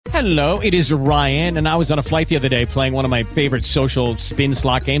Hello, it is Ryan, and I was on a flight the other day playing one of my favorite social spin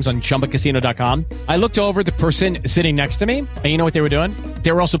slot games on ChumbaCasino.com. I looked over at the person sitting next to me, and you know what they were doing?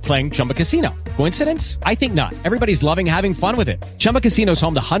 They were also playing Chumba Casino. Coincidence? I think not. Everybody's loving having fun with it. Chumba Casino is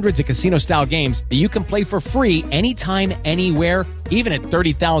home to hundreds of casino-style games that you can play for free anytime, anywhere, even at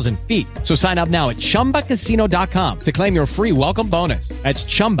 30,000 feet. So sign up now at ChumbaCasino.com to claim your free welcome bonus. That's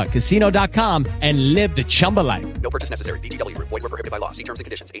ChumbaCasino.com and live the Chumba life. No purchase necessary. VGW. Void were prohibited by law. See terms and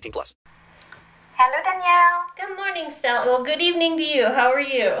conditions. 18 plus. Hello, Danielle. Good morning, Stella. Well, good evening to you. How are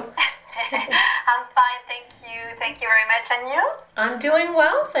you? I'm fine, thank you. Thank you very much. And you? I'm doing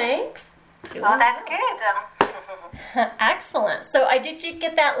well, thanks. Oh, that's good. Excellent. So did you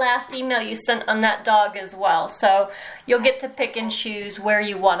get that last email you sent on that dog as well? So you'll get to pick and choose where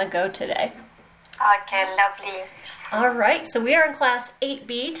you want to go today. Okay, lovely. All right. So we are in class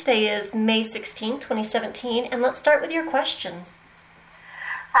 8B. Today is May 16, 2017. And let's start with your questions.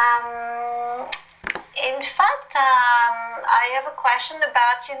 In fact, I have a question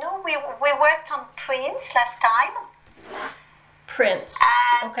about, we worked on Prince last time. Prince.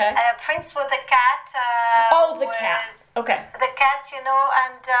 And, okay. Prince with the cat. The cat. Okay. The cat, and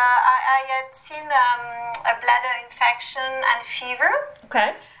I had seen a bladder infection and fever.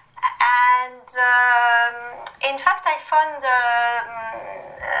 Okay. And in fact, I found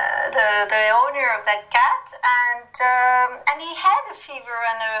the owner of that cat, and he had a fever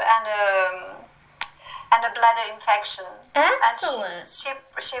and a bladder infection. Excellent.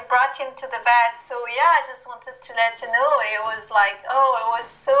 And she brought him to the vet. So I just wanted to let you know. It was like, it was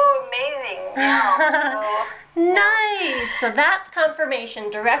so amazing. Nice. So that's confirmation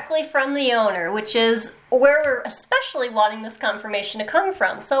directly from the owner, which is where we're especially wanting this confirmation to come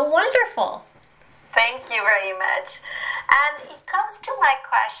from. So wonderful. Thank you very much. And it comes to my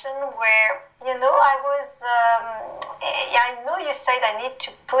question where, I was, I know you said I need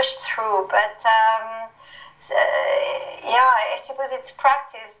to push through, but I suppose it's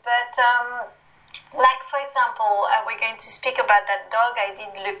practice. But like, for example, we're going to speak about that dog I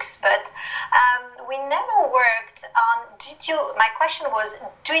did, Lux, but we never worked on, my question was,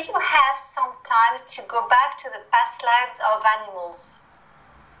 do you have sometimes to go back to the past lives of animals?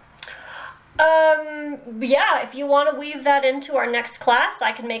 If you want to weave that into our next class,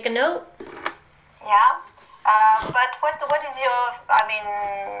 I can make a note. Yeah. But what is your,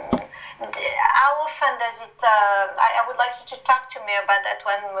 how often does it, I would like you to talk to me about that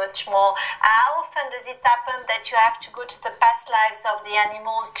one much more. How often does it happen that you have to go to the past lives of the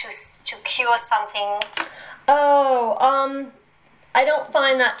animals to cure something? I don't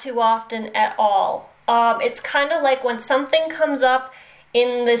find that too often at all. It's kind of like when something comes up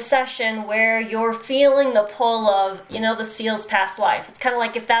in the session where you're feeling the pull of, this feels past life. It's kind of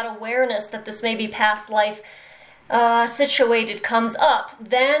like if that awareness that this may be past life situated comes up,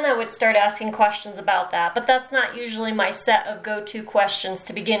 then I would start asking questions about that. But that's not usually my set of go-to questions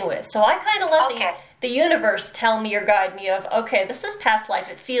to begin with. So I kind of let the universe tell me or guide me of, okay, this is past life.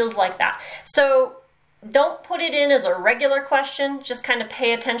 It feels like that. So don't put it in as a regular question. Just kind of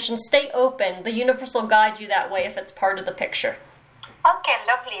pay attention. Stay open. The universe will guide you that way if it's part of the picture. Okay,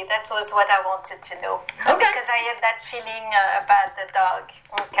 lovely. That was what I wanted to know. Okay. Because I had that feeling about the dog.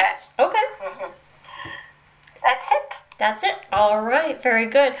 Okay. Okay. Mm-hmm. That's it. That's it. All right. Very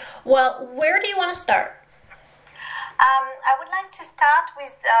good. Well, where do you want to start? I would like to start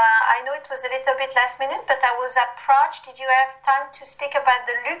with, I know it was a little bit last minute, but I was approached. Did you have time to speak about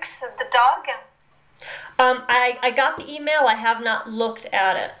the Lux, the dog? I got the email. I have not looked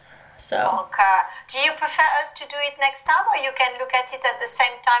at it. So. Okay. Do you prefer us to do it next time, or you can look at it at the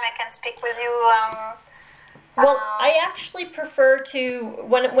same time? I can speak with you. Well, I actually prefer to,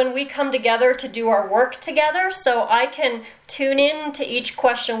 when we come together to do our work together, so I can tune in to each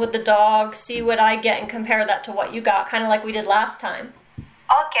question with the dog, see what I get, and compare that to what you got, kind of like we did last time.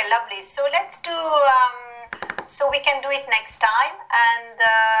 Okay, lovely. So let's do, so we can do it next time, and,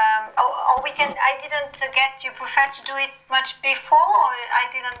 or we can, I didn't get, you prefer to do it much before, or I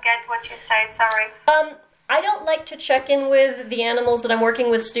didn't get what you said, sorry. I don't like to check in with the animals that I'm working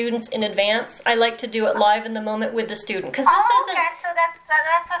with students in advance. I like to do it live in the moment with the student. Okay, so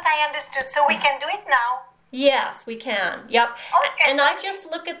that's what I understood. So we can do it now. Yes, we can. Yep. Okay. And I just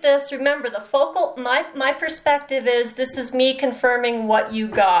look at this. Remember, the focal, my perspective is this is me confirming what you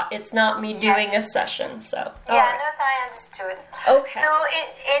got. It's not me doing a session. So. Yeah, no, I understood. Okay. So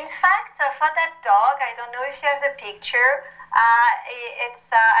in fact, for that dog, I don't know if you have the picture.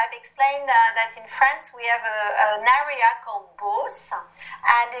 I've explained that in France we have an area called Beauce,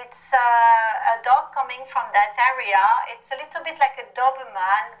 and it's a dog coming from that area. It's a little bit like a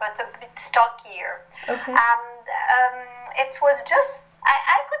Doberman, but a bit stockier. Okay. And it was just,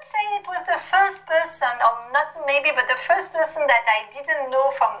 I could say first person, or not maybe, but the first person that I didn't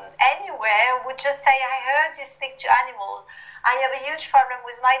know from anywhere would just say, I heard you speak to animals. I have a huge problem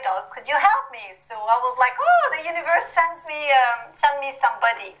with my dog. Could you help me? So I was like, oh, the universe send me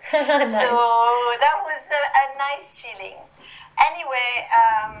somebody. Nice. So that was a nice feeling. Anyway,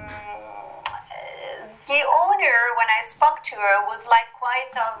 the owner, when I spoke to her, was like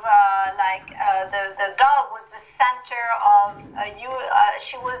quite of the dog was the center of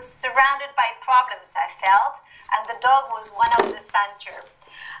she was surrounded by problems, I felt, and the dog was one of the center.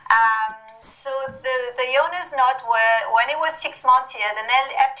 So the owner's note were, when he was 6 months, he had an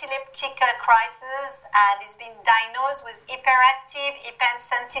epileptic crisis, and he's been diagnosed with hyperactive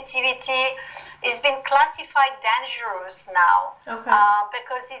hypersensitivity. He's been classified dangerous now,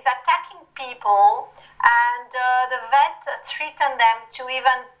 because he's attacking people, and the vet threatened them to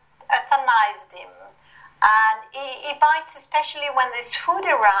even euthanize him. And he bites, especially when there's food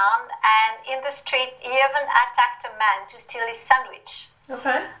around, and in the street he even attacked a man to steal his sandwich.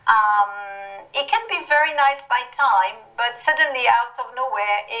 Okay. It can be very nice by time, but suddenly out of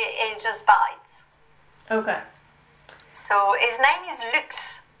nowhere, it just bites. Okay. So his name is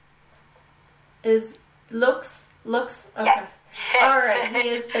Lux. Is Lux? Okay. Yes. All right. He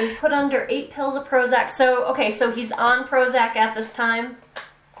has been put under 8 pills of Prozac. So he's on Prozac at this time?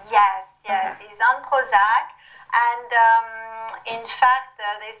 Yes. Okay. He's on Prozac. And in fact,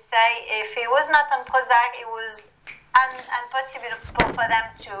 they say if he was not on Prozac, it was impossible for them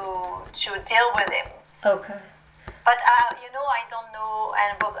to deal with him. Okay. But I don't know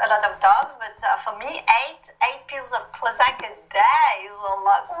a lot of dogs, but for me, eight pills of Prozac a day is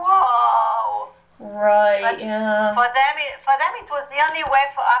like whoa. Right. But yeah. For them, it was the only way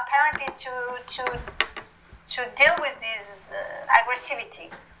for apparently to deal with this aggressivity.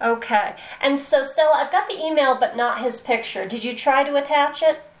 Okay. And so, Stella, I've got the email, but not his picture. Did you try to attach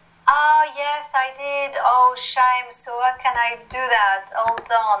it? Oh, yes, I did. Oh, shame. So how can I do that? Hold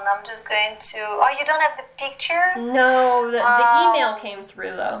on. I'm just going to... Oh, you don't have the picture? No, the email came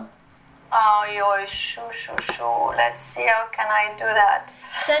through, though. Oh, sure. Let's see. How can I do that?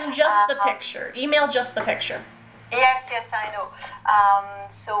 Send just the picture. Email just the picture. Yes, I know.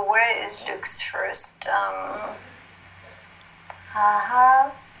 So where is Lux first?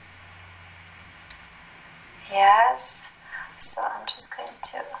 Yes. So I'm just going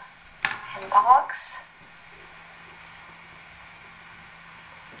to... inbox.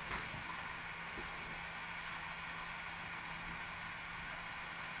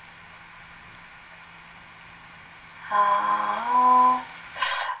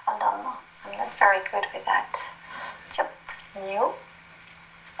 Hold on, I'm not very good with that. New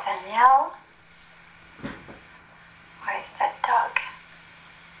Danielle. Where is that dog?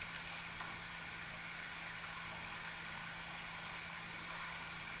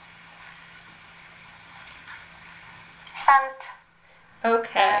 Sent.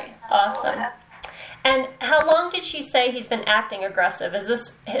 Okay, awesome. And how long did she say he's been acting aggressive? Is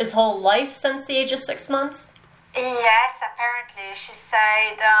this his whole life since the age of 6 months? Yes, apparently. She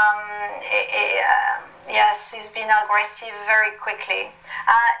said, yes, he's been aggressive very quickly.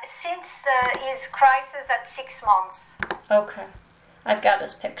 Since his crisis at 6 months. Okay, I've got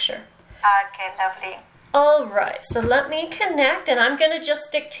his picture. Okay, lovely. All right, so let me connect, and I'm going to just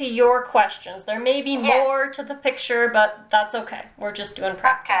stick to your questions. There may be more to the picture, but that's okay. We're just doing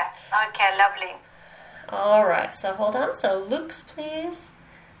practice. Okay, lovely. All right, so hold on. So Lux, please.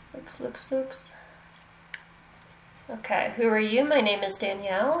 Lux. Okay, who are you? My name is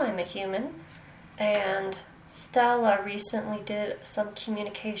Danielle. I'm a human. And Stella recently did some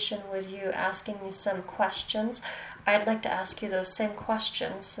communication with you, asking you some questions. I'd like to ask you those same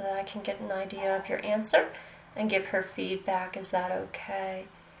questions so that I can get an idea of your answer and give her feedback. Is that okay?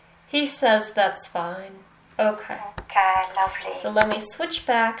 He says that's fine. Okay. Okay, lovely. So let me switch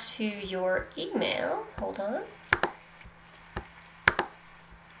back to your email. Hold on.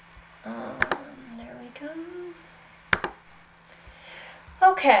 There we go.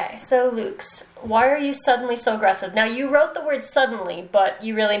 Okay, so Lux, why are you suddenly so aggressive? Now, you wrote the word suddenly, but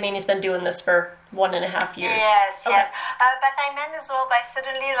you really mean he's been doing this for 1.5 years. Yes. But I meant as well by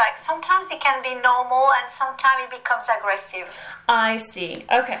suddenly, like, sometimes it can be normal and sometimes it becomes aggressive. I see.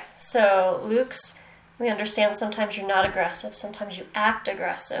 Okay, so Lux, we understand sometimes you're not aggressive, sometimes you act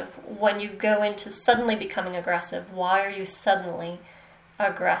aggressive. When you go into suddenly becoming aggressive, why are you suddenly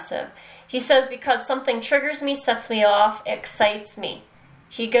aggressive? He says because something triggers me, sets me off, excites me.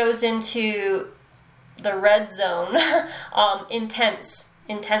 He goes into the red zone,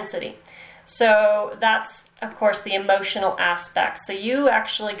 intensity. So that's, of course, the emotional aspect. So you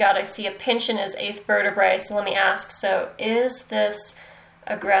actually got, I see a pinch in his 8th vertebrae. So let me ask, so is this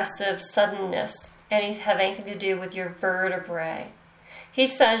aggressive suddenness have anything to do with your vertebrae? He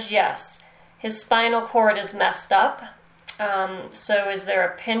says yes. His spinal cord is messed up. So is there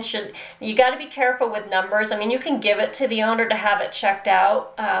a pinch? You got to be careful with numbers. I mean, you can give it to the owner to have it checked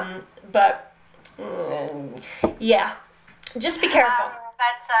out, but yeah, just be careful.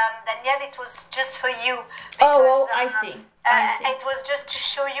 But Danielle, it was just for you. Because, I see. It was just to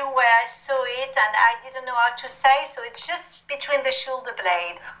show you where I saw it, and I didn't know how to say, so it's just between the shoulder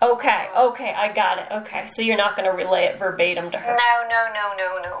blade. Okay, I got it. Okay, so you're not going to relay it verbatim to her.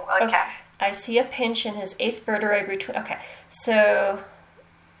 No. Okay. I see a pinch in his 8th vertebrae between. Okay, so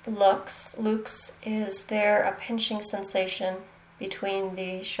Luke's, is there a pinching sensation between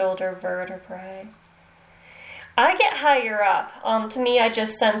the shoulder vertebrae? I get higher up. To me, I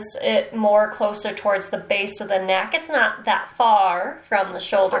just sense it more closer towards the base of the neck. It's not that far from the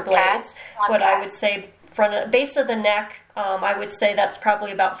shoulder blades. What I would say, base of the neck, I would say that's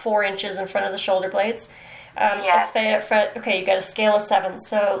probably about 4 inches in front of the shoulder blades. Yes. Okay, you got a scale of 7.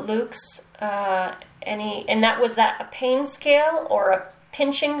 So Luke's, and was that a pain scale or a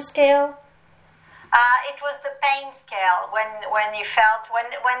pinching scale? It was the pain scale when he felt when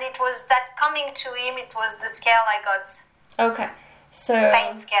it was that coming to him. It was the scale I got. Okay, so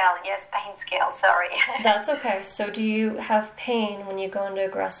pain scale. Yes, pain scale. Sorry. That's okay. So do you have pain when you go into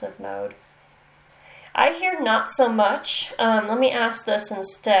aggressive mode? I hear not so much. Let me ask this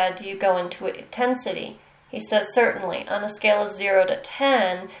instead. Do you go into intensity? He says certainly. On a scale of 0 to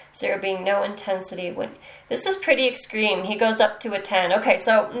 10, 0 being no intensity. This is pretty extreme. He goes up to a 10. Okay,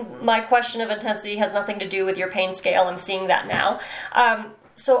 so my question of intensity has nothing to do with your pain scale. I'm seeing that now.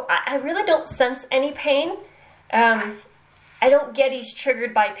 So I really don't sense any pain. I don't get he's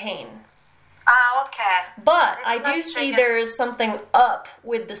triggered by pain. Okay. But I do see there is something up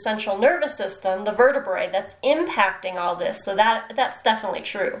with the central nervous system, the vertebrae, that's impacting all this. So that's definitely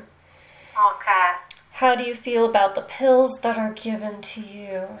true. Okay. How do you feel about the pills that are given to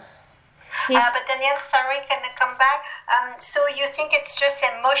you? But Danielle, sorry, can I come back? So you think it's just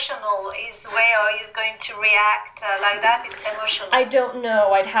emotional, is where he's going to react like that? It's emotional. I don't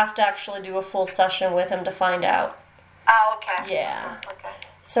know. I'd have to actually do a full session with him to find out. Okay. Yeah. Okay.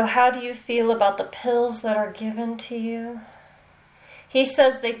 So how do you feel about the pills that are given to you? He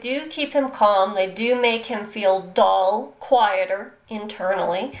says they do keep him calm. They do make him feel dull, quieter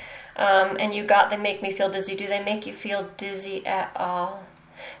internally. And they make me feel dizzy. Do they make you feel dizzy at all?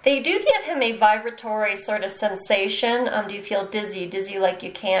 They do give him a vibratory sort of sensation. Do you feel dizzy? Dizzy like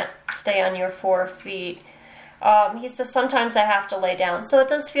you can't stay on your 4 feet. He says sometimes I have to lay down. So it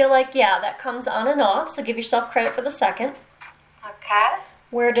does feel like, that comes on and off. So give yourself credit for the second. Okay.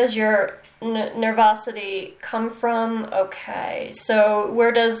 Where does your nervosity come from? Okay, so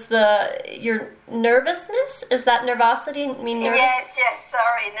where does your nervousness? Is that nervosity mean nervous? Yes,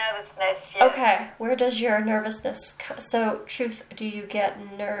 sorry, nervousness, yes. Okay, where does your nervousness so, Truth, do you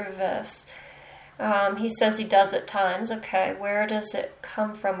get nervous? He says he does at times. Okay, where does it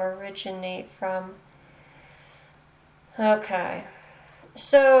come from, originate from? Okay,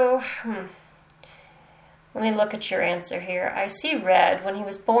 so, let me look at your answer here. I see red. When he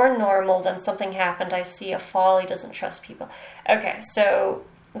was born normal, then something happened. I see a fall. He doesn't trust people. Okay, so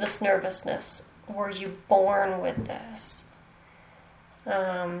this nervousness. Were you born with this?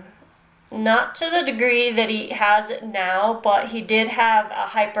 Not to the degree that he has it now, but he did have a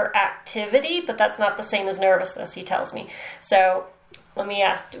hyperactivity, but that's not the same as nervousness, he tells me. So let me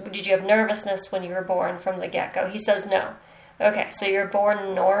ask, did you have nervousness when you were born from the get-go? He says no. Okay, so you're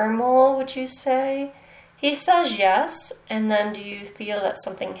born normal, would you say? He says yes, and then do you feel that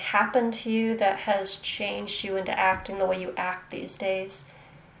something happened to you that has changed you into acting the way you act these days?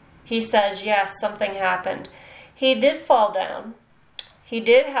 He says yes, something happened. He did fall down. He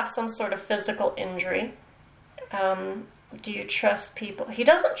did have some sort of physical injury. Do you trust people? He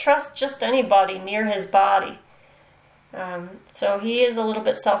doesn't trust just anybody near his body. So he is a little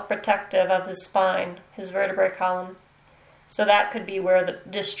bit self-protective of his spine, his vertebrae column. So that could be where the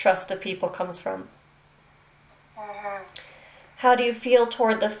distrust of people comes from. Mm-hmm. How do you feel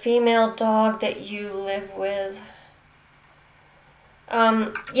toward the female dog that you live with?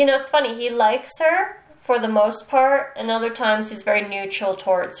 It's funny. He likes her for the most part, and other times he's very neutral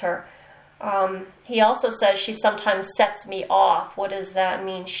towards her. He also says she sometimes sets me off. What does that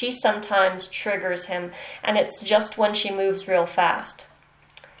mean? She sometimes triggers him, and it's just when she moves real fast.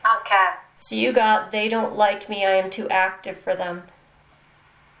 Okay. So you got, they don't like me, I am too active for them.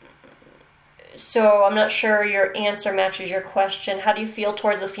 So I'm not sure your answer matches your question. How do you feel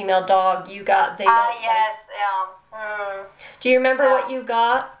towards the female dog? You got, they don't yes, Do you remember what you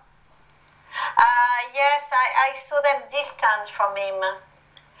got? Yes, I saw them distant from him.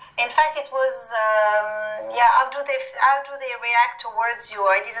 In fact, it was how do they react towards you?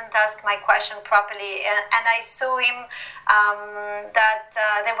 I didn't ask my question properly, and I saw him that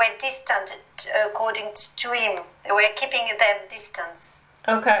they were distant. According to him, they were keeping them distance.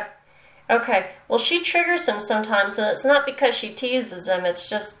 Okay. Well, she triggers him sometimes, and it's not because she teases him. It's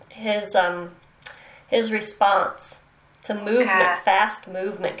just his response to movement. Okay. Fast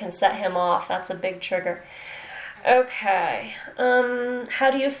movement can set him off. That's a big trigger. Okay. How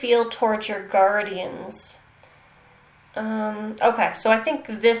do you feel towards your guardians? Okay, so I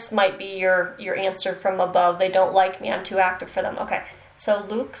think this might be your answer from above. They don't like me. I'm too active for them. Okay. So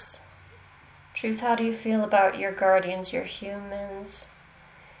Luke's truth, how do you feel about your guardians, your humans?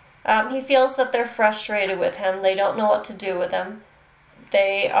 He feels that they're frustrated with him. They don't know what to do with him.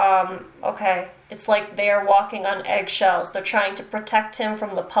 They, it's like they are walking on eggshells. They're trying to protect him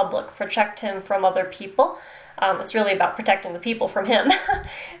from the public, protect him from other people. It's really about protecting the people from him.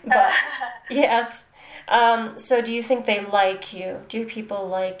 But, yes. So do you think they like you? Do people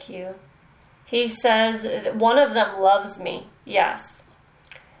like you? He says, one of them loves me. Yes.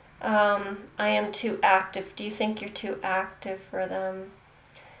 I am too active. Do you think you're too active for them?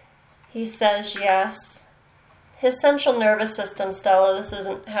 He says yes. His central nervous system, Stella, this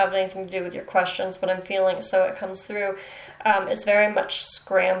doesn't have anything to do with your questions, but I'm feeling it so it comes through, is very much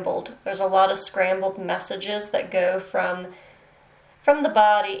scrambled. There's a lot of scrambled messages that go from the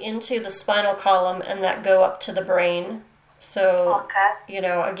body into the spinal column and that go up to the brain. So,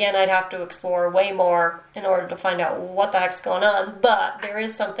 again, I'd have to explore way more in order to find out what the heck's going on, but there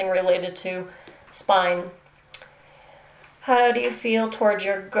is something related to spine. How do you feel towards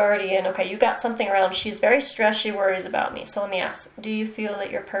your guardian? Okay, you got something around. She's very stressed. She worries about me. So let me ask, do you feel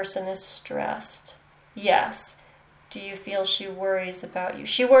that your person is stressed? Yes. Do you feel she worries about you?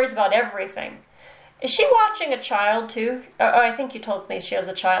 She worries about everything. Is she watching a child too? Oh, I think you told me she has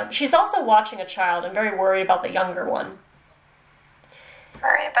a child. She's also watching a child and very worried about the younger one.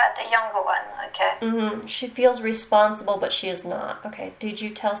 Worry about the younger one, okay. She feels responsible, but she is not. Okay, did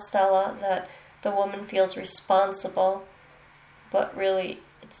you tell Stella that the woman feels responsible, but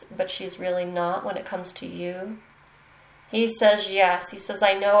she's really not when it comes to you? He says yes. He says,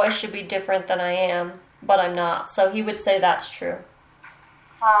 I know I should be different than I am, but I'm not. So he would say that's true.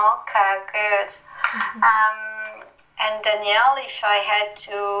 Oh, okay, good. And Danielle, if I had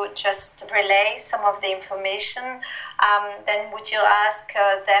to just relay some of the information, then would you ask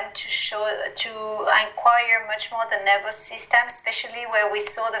them to inquire much more the nervous system, especially where we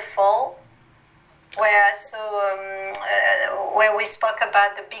saw the fall, where we spoke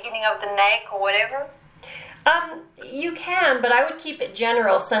about the beginning of the neck or whatever? You can, but I would keep it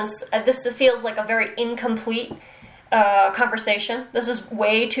general since this feels like a very incomplete conversation. This is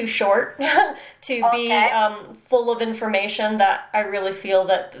way too short to be full of information that I really feel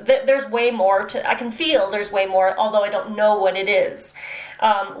that there's way more I can feel there's way more, although I don't know what it is.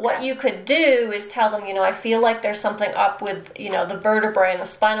 What you could do is tell them, I feel like there's something up with, the vertebrae and the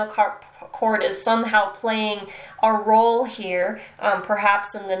spinal cord is somehow playing a role here,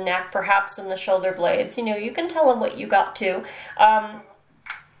 perhaps in the neck, perhaps in the shoulder blades. You can tell them what you got to.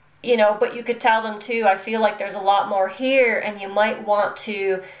 But you could tell them too, I feel like there's a lot more here, and you might want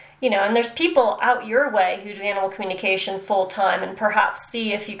to, and there's people out your way who do animal communication full time, and perhaps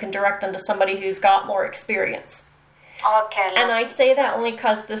see if you can direct them to somebody who's got more experience. Okay. And I say that only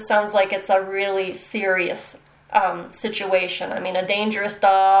because this sounds like it's a really serious situation. I mean, a dangerous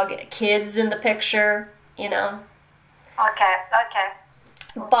dog, kids in the picture, Okay.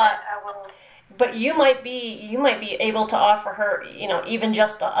 But you might be able to offer her, even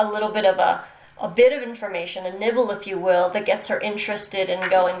just a little bit of a bit of information, a nibble, if you will, that gets her interested in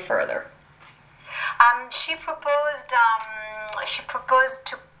going further. She proposed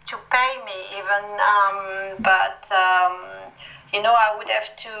to pay me even, but I would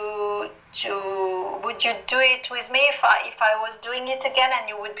have to. Would you do it with me if I was doing it again, and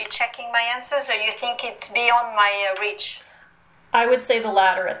you would be checking my answers, or you think it's beyond my reach? I would say the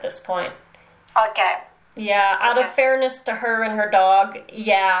latter at this point. Okay. Yeah, out of fairness to her and her dog,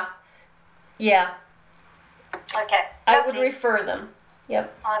 yeah. Okay. I would refer them.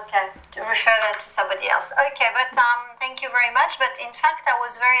 Yep. Okay, to refer them to somebody else. Okay, but thank you very much. But in fact, I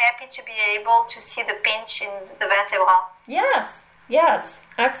was very happy to be able to see the pinch in the vertebra. Yes,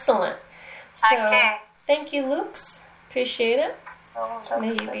 excellent. So, okay. Thank you, Lux. Appreciate it.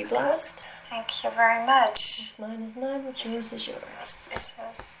 May you be blessed. Thank you very much. Mine is mine, what's yours is yours.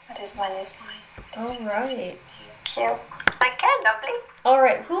 What is mine is mine. All right. Thank you. Okay, lovely. All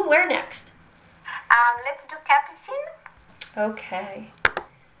right, where next? Let's do Capucine. Okay.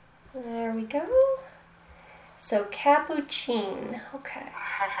 There we go. So, Capuchin. Okay.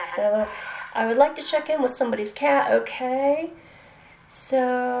 So, I would like to check in with somebody's cat. Okay.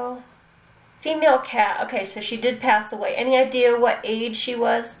 So, female cat. Okay, so she did pass away. Any idea what age she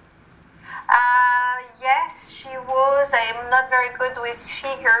was? Yes, she was. I am not very good with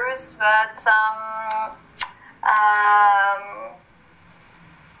figures, but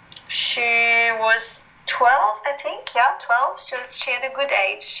she was 12, I think. Yeah, 12. So she had a good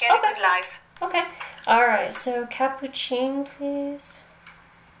age. She had a good life. Okay. All right. So Capuchin, please.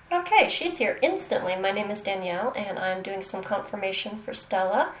 Okay, she's here instantly. My name is Danielle, and I'm doing some confirmation for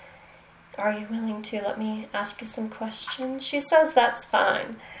Stella. Are you willing to let me ask you some questions? She says that's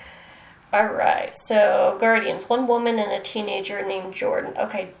fine. All right. So guardians, one woman and a teenager named Jordan.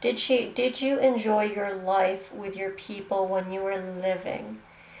 Okay. Did you enjoy your life with your people when you were living?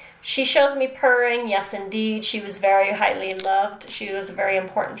 She shows me purring. Yes, indeed. She was very highly loved. She was a very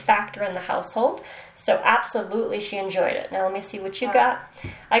important factor in the household. So absolutely she enjoyed it. Now let me see what you got.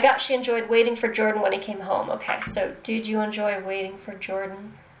 I got she enjoyed waiting for Jordan when he came home. Okay, so did you enjoy waiting for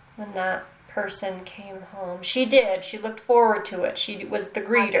Jordan when that person came home? She did. She looked forward to it. She was the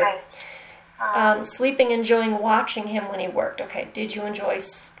greeter. Okay. Sleeping, enjoying watching him when he worked. Okay, did you enjoy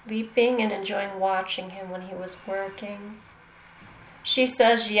sleeping and enjoying watching him when he was working? She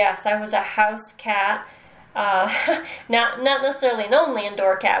says, yes, I was a house cat. Not necessarily an only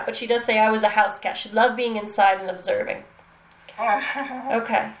indoor cat, but she does say I was a house cat. She loved being inside and observing.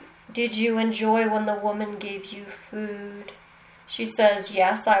 Okay. Did you enjoy when the woman gave you food? She says,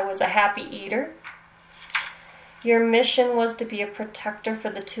 yes, I was a happy eater. Your mission was to be a protector for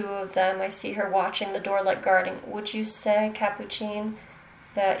the two of them. I see her watching the door like guarding. Would you say, Capuchin,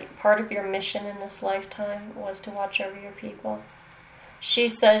 that part of your mission in this lifetime was to watch over your people? She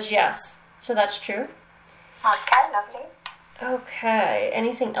says yes. So that's true? Okay, lovely. Okay.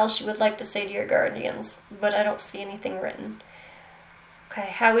 Anything else you would like to say to your guardians? But I don't see anything written. Okay.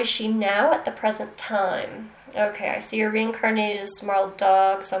 How is she now at the present time? Okay. I see her reincarnated as a small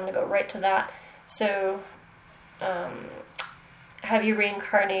dog, so I'm going to go right to that. So, have you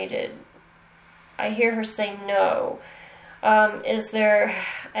reincarnated? I hear her say no. Is there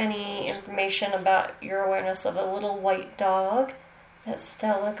any information about your awareness of a little white dog that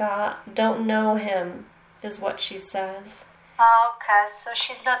Stella got? Don't know him, is what she says. Okay, so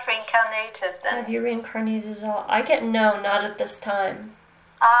she's not reincarnated then. Have you reincarnated at all? I get no, not at this time.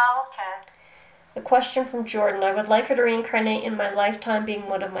 Okay. The question from Jordan. I would like her to reincarnate in my lifetime being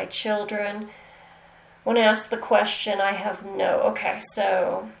one of my children. When asked the question, I have no. Okay,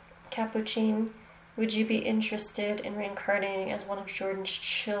 so, Capuchin, would you be interested in reincarnating as one of Jordan's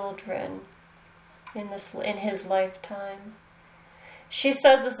children in his lifetime? She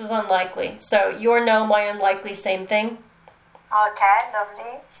says this is unlikely. So, your no, my unlikely, same thing. Okay,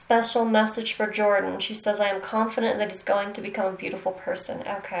 lovely. Special message for Jordan. She says, I am confident that he's going to become a beautiful person.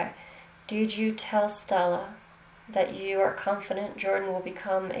 Okay. Did you tell Stella that you are confident Jordan will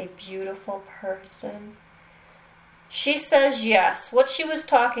become a beautiful person? She says yes. What she was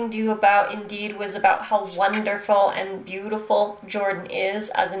talking to you about, indeed, was about how wonderful and beautiful Jordan is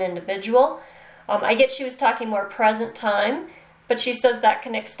as an individual. I get she was talking more present time, but she says that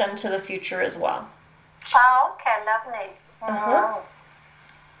can extend to the future as well. Okay, lovely.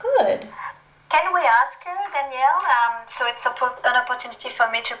 Good. Can we ask her, Danielle? So it's an opportunity for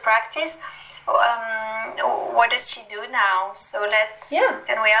me to practice. What does she do now? So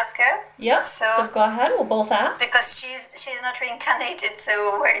can we ask her? Yeah. So go ahead. We'll both ask. Because she's not reincarnated.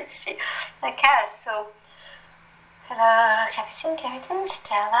 So where is she? Okay. So hello, Capuchin,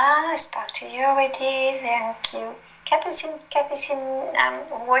 Stella. I spoke to you already. Thank you, Capuchin.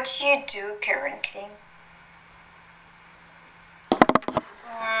 What do you do currently?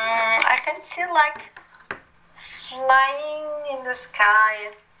 I can see like flying in the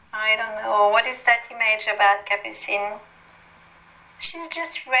sky. I don't know. What is that image about Capuchin? She's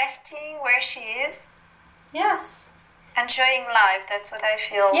just resting where she is. Yes. Enjoying life. That's what I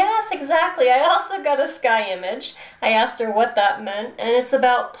feel. Yes, exactly. I also got a sky image. I asked her what that meant, and it's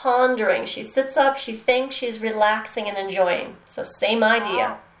about pondering. She sits up, she thinks, she's relaxing and enjoying. So same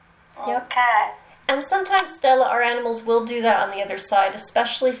idea. Yep. Okay. And sometimes, Stella, our animals will do that on the other side,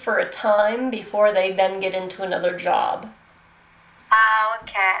 especially for a time before they then get into another job.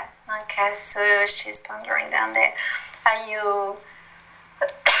 Okay. Okay, so she's pondering down there. Are you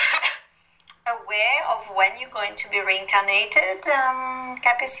aware of when you're going to be reincarnated,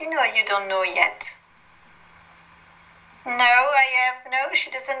 Capuchin, or you don't know yet? No,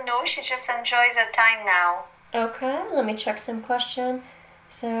 she doesn't know. She just enjoys her time now. Okay, let me check some question.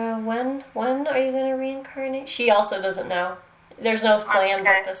 So when are you going to reincarnate? She also doesn't know. There's no plans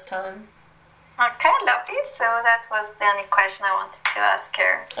at this time. Okay, lovely. So that was the only question I wanted to ask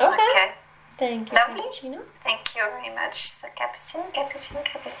her. Okay. Thank you, Lovely. Cappuccino. Thank you very much. So Capucine,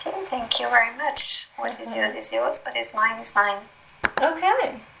 thank you very much. What is yours is yours, what is mine is mine.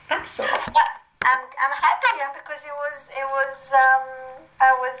 Okay, excellent. I'm happy because it was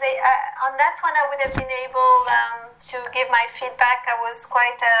I was on that one I would have been able to give my feedback. I was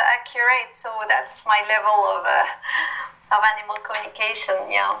quite accurate, so that's my level of animal communication.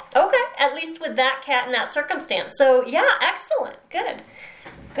 Yeah. Okay, at least with that cat in that circumstance. So yeah, excellent. Good.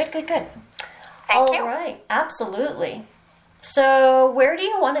 Thank you. All right, absolutely. So where do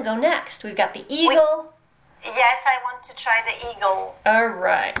you want to go next? We've got the eagle. Yes, I want to try the eagle. All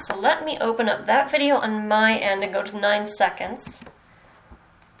right, so let me open up that video on my end and go to 9 seconds.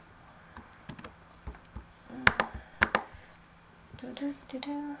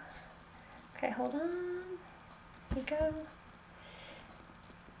 Okay, hold on. Here we go.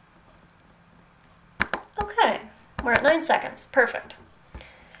 Okay, we're at 9 seconds. Perfect.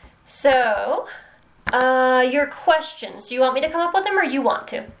 So, your questions. Do you want me to come up with them or you want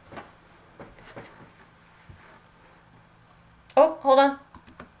to? Oh, hold on.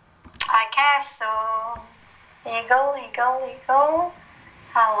 Okay, so eagle.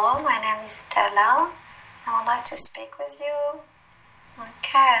 Hello, my name is Stella. I would like to speak with you.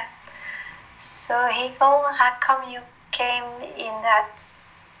 Okay. So eagle, how come you came in that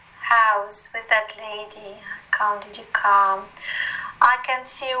house with that lady? How come did you come? I can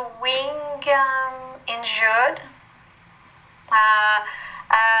see a wing injured.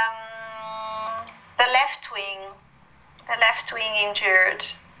 The left wing injured.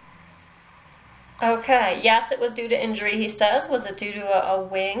 Okay, yes, it was due to injury, he says. Was it due to a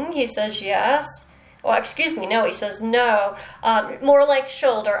wing? He says yes. Oh, excuse me, no, he says no. More like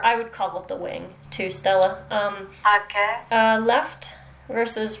shoulder. I would call it the wing, too, Stella. Okay. Left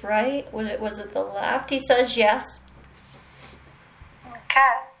versus right. Was it the left? He says yes.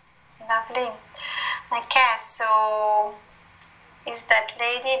 Okay, lovely. Okay, so did that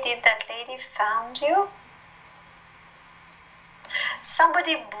lady found you?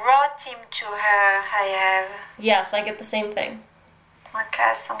 Somebody brought him to her, I have. Yes, I get the same thing.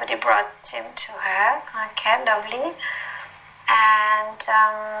 Okay, somebody brought him to her. Okay, lovely. And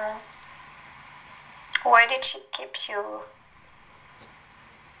where did she keep you?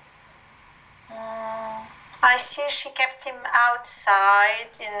 I see she kept him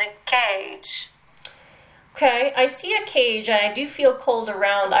outside in a cage. Okay, I see a cage. I do feel cold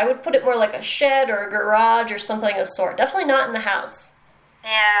around. I would put it more like a shed or a garage or something of the sort. Definitely not in the house.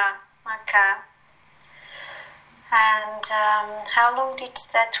 Yeah, okay. And how long did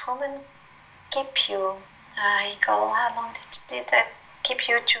that woman keep you, Eagle? How long did that keep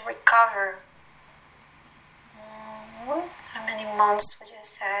you to recover? How many months would you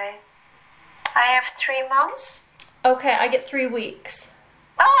say? I have 3 months. Okay, I get 3 weeks.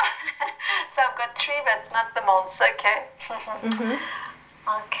 Oh, so I've got 3, but not the months. Okay.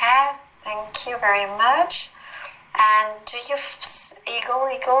 Okay. Thank you very much. And do you,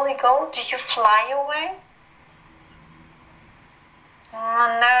 Eagle, do you fly away?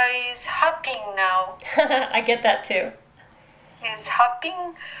 Oh, no, he's hopping now. I get that too. He's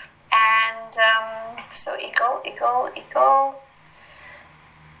hopping, and so Eagle.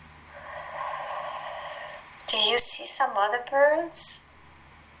 Do you see some other birds?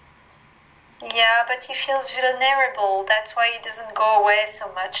 Yeah, but he feels vulnerable. That's why he doesn't go away so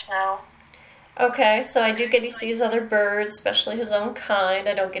much now. Okay, so I do get he sees other birds, especially his own kind.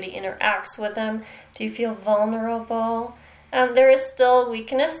 I don't get he interacts with them. Do you feel vulnerable? There is still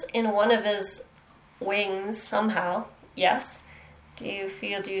weakness in one of his wings somehow. Yes. Do you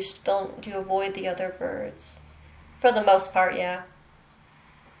avoid the other birds? For the most part, yeah.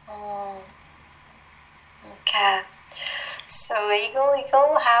 Okay. So,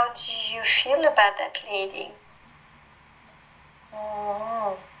 Eagle, how do you feel about that lady?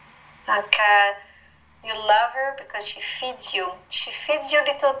 Okay. You love her because she feeds you. She feeds you a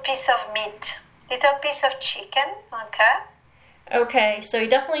little piece of meat, little piece of chicken, okay? Okay, so he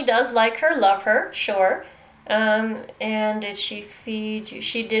definitely does like her, love her, sure. And did she feed you?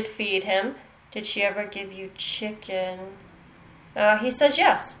 She did feed him. Did she ever give you chicken? He says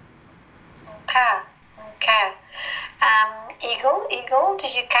yes. Okay. Eagle,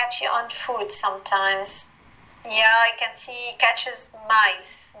 did you catch your own food sometimes? Yeah, I can see he catches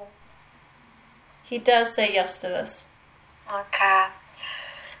mice. He does say yes to this. Okay.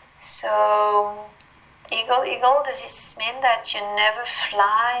 So, Eagle, does it mean that you never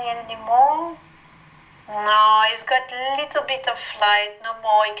fly anymore? No, he's got a little bit of flight, no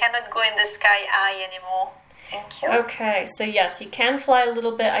more. He cannot go in the sky high anymore. Thank you. Okay, so yes, he can fly a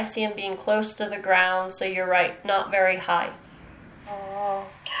little bit. I see him being close to the ground, so you're right, not very high.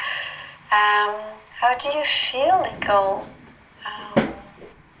 How do you feel, Eagle?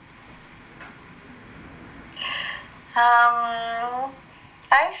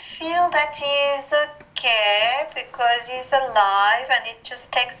 I feel that he is okay because he's alive and he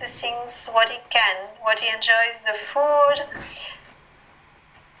just takes the things what he can, what he enjoys, the food,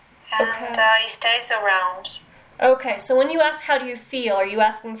 and he stays around. Okay, so when you ask how do you feel, are you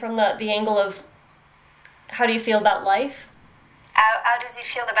asking from the angle of how do you feel about life? How does he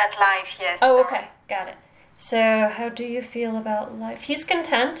feel about life? Yes. Oh, okay, got it. So how do you feel about life? He's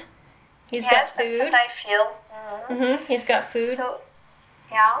content. He's got food. Yes, that's what I feel. Mm-hmm. He's got food. So,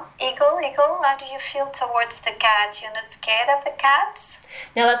 yeah. Eagle, how do you feel towards the cat? You're not scared of the cats?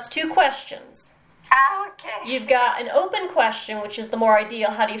 Now that's 2 questions. Okay. You've got an open question, which is the more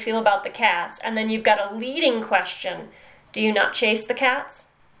ideal, how do you feel about the cats? And then you've got a leading question, do you not chase the cats?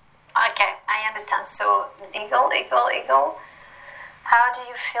 Okay, I understand. So, Eagle, how do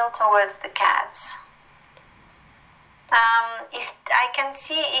you feel towards the cats? I can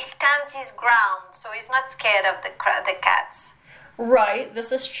see he stands his ground, so he's not scared of the cats. Right,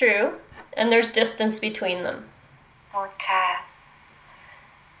 this is true. And there's distance between them. Okay.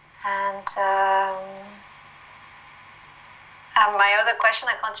 And my other question,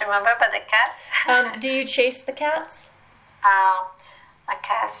 I can't remember, but the cats. Do you chase the cats?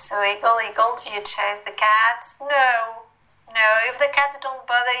 Okay, so Eagle, do you chase the cats? No, if the cats don't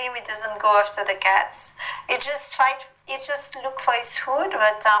bother him, he doesn't go after the cats. He just look for his food,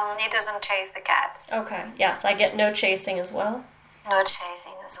 but he doesn't chase the cats. Okay, yes, I get no chasing as well. No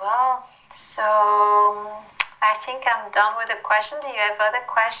chasing as well. So I think I'm done with the question. Do you have other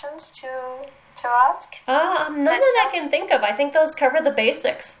questions to ask? None that I can think of. I think those cover the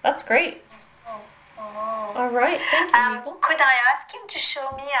basics. That's great. All right, thank you, Eagle. Could I ask him to show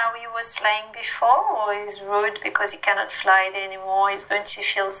me how he was flying before, or he's rude because he cannot fly it anymore? He's going to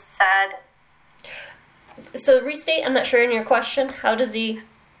feel sad. So restate, I'm not sure in your question. How did he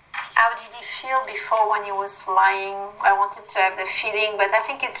feel before when he was flying? I wanted to have the feeling, but I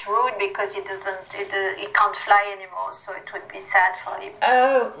think it's rude because he can't fly anymore, so it would be sad for him.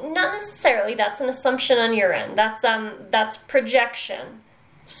 Oh, not necessarily. That's an assumption on your end. That's projection.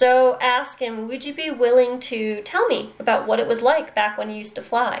 So ask him, would you be willing to tell me about what it was like back when you used to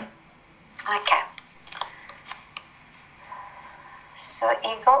fly? Okay. So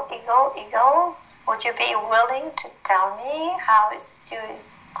Eagle, would you be willing to tell me how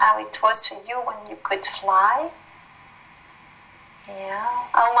it was for you when you could fly? Yeah.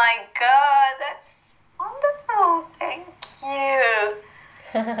 Oh my God, that's wonderful. Thank you.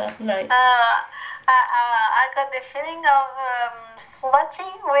 Nice. I got the feeling of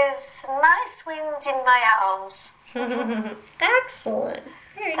floating with nice wind in my arms. Excellent.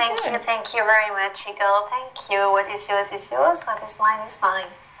 Very good. Thank you very much, Eagle. Thank you. What is yours is yours. What is mine is mine.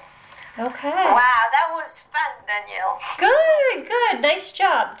 Okay. Wow, that was fun, Danielle. Good. Nice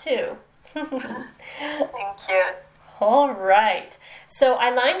job, too. Thank you. All right. So I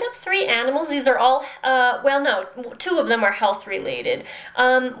lined up 3 animals. These are all, 2 of them are health related.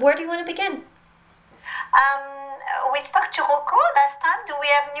 Where do you want to begin? We spoke to Rocco last time. Do we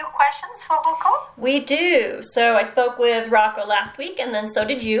have new questions for Rocco? We do. So I spoke with Rocco last week, and then so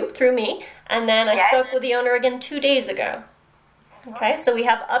did you, through me. And then I spoke with the owner again 2 days ago. Okay, so we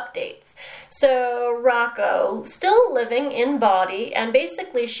have updates. So Rocco, still living in Body, and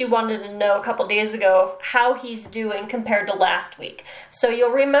basically she wanted to know a couple days ago how he's doing compared to last week. So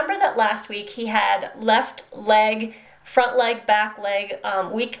you'll remember that last week he had left leg, front leg, back leg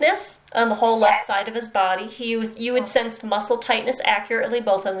weakness on the whole left side of his body. You had sensed muscle tightness accurately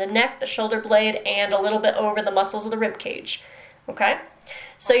both in the neck, the shoulder blade, and a little bit over the muscles of the rib cage. Okay?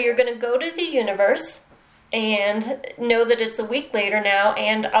 So you're going to go to the universe and know that it's a week later now,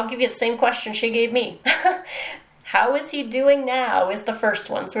 and I'll give you the same question she gave me. How is he doing now is the first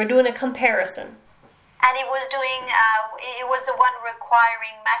one. So we're doing a comparison. And he was the one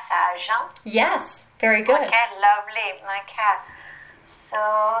requiring massage, huh? Yes, very good. Okay, lovely. Okay. So,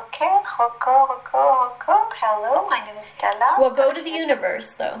 Rocco. Hello, my name is Stella. Well, go to the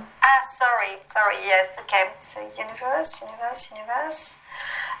universe, though. Sorry, yes, okay. So, universe.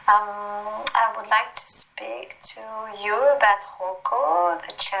 I would like to speak to you about Rocco,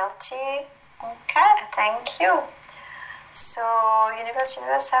 the Chelty. Okay, thank you. So, universe,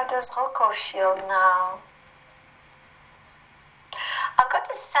 how does Rocco feel now? I got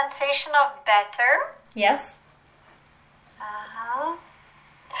a sensation of better. Yes.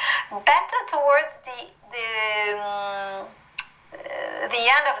 Better towards the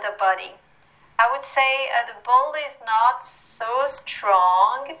end of the body. I would say the bull is not so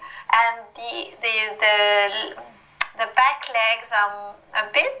strong, and the back legs are a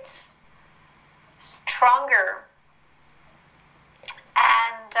bit stronger.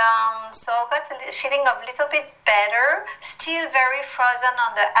 And so I got a feeling of a little bit better, still very frozen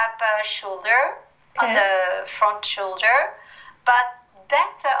on the upper shoulder, on the front shoulder, but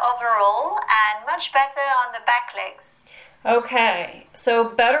better overall and much better on the back legs. Okay, so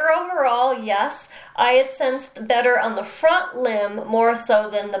better overall, yes. I had sensed better on the front limb more so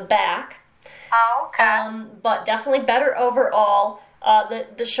than the back. Oh, okay. But definitely better overall.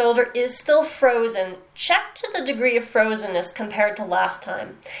 The shoulder is still frozen. Check to the degree of frozenness compared to last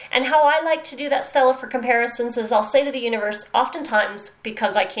time. And how I like to do that, Stella, for comparisons is I'll say to the universe, oftentimes,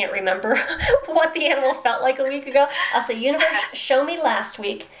 because I can't remember what the animal felt like a week ago, I'll say, universe, show me last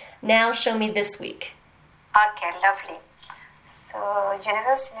week, now show me this week. Okay, lovely. So,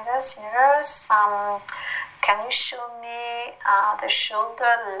 universe, can you show me the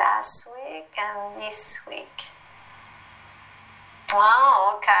shoulder last week and this week?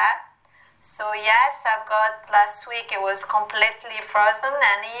 Oh, okay. So yes, I've got last week it was completely frozen,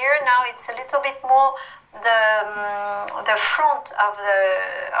 and here now it's a little bit more the front of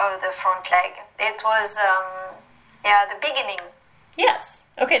the front leg. It was the beginning. Yes.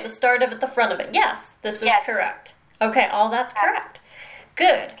 Okay, the start of it, the front of it. Yes, this is correct. Okay, all that's correct.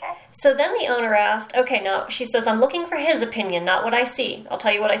 Good. Okay. So then the owner asked, okay, now she says, I'm looking for his opinion, not what I see. I'll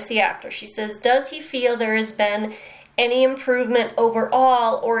tell you what I see after. She says, does he feel there has been any improvement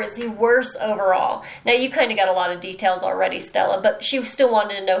overall, or is he worse overall? Now, you kind of got a lot of details already, Stella, but she still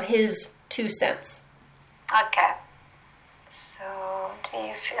wanted to know his 2 cents. Okay. So, do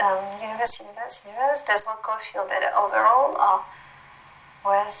you feel, universe, does Rocco feel better overall or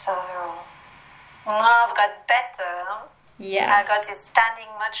worse overall? No, I've got better. Yes. I got it standing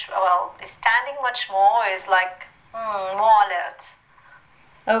much more, is like more alert.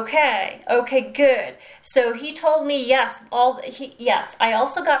 Okay, good. So he told me yes. I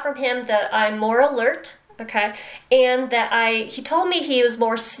also got from him that I'm more alert. Okay, and that he told me he was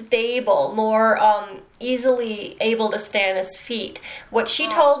more stable, more easily able to stand his feet. What she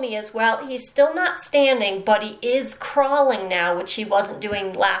told me is, well, he's still not standing, but he is crawling now, which he wasn't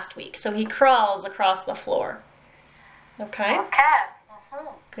doing last week. So he crawls across the floor. Okay. Okay.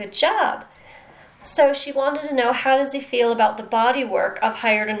 Good job. So she wanted to know, how does he feel about the body work I've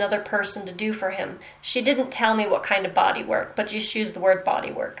hired another person to do for him? She didn't tell me what kind of body work, but just used the word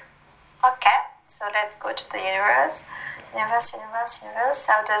body work. Okay, so let's go to the universe. Universe.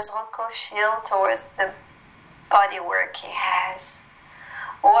 How does Rocco feel towards the body work he has?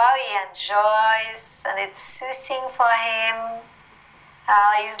 Wow, he enjoys, and it's soothing for him.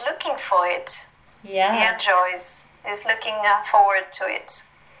 He's looking for it. Yeah. He enjoys. He's looking forward to it.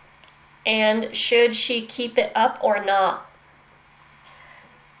 And should she keep it up or not?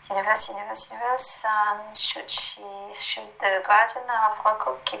 Universe. Should the guardian of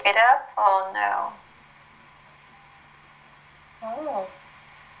Rocco keep it up or no?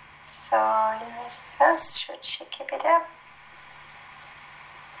 So, universe, should she keep it up?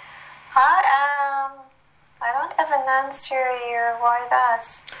 I don't have an answer here. Why that?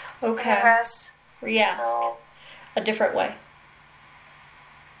 Okay. Universe. Yes. So, a different way.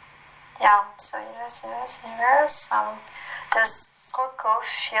 yeah. So, universe. Does Rocco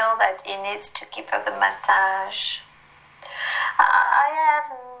feel that he needs to keep up the massage?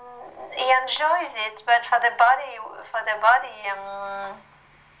 He enjoys it, but for the body,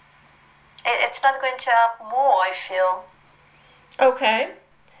 it's not going to help more, I feel. Okay.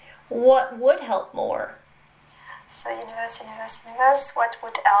 What would help more? So, universe, what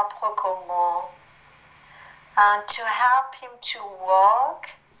would help Rocco more? To help him to walk,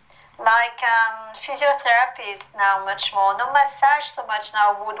 like physiotherapy is now much more. No massage so much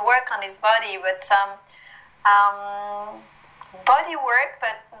now would work on his body, but body work,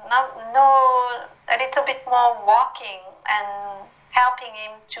 but a little bit more walking and helping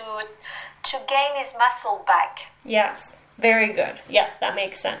him to gain his muscle back. Yes, very good. Yes, that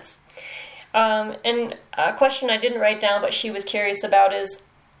makes sense. And a question I didn't write down, but she was curious about is,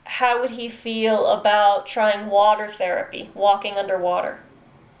 how would he feel about trying water therapy, walking underwater?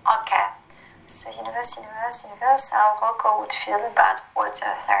 Okay. So, universe, how Rocco would feel about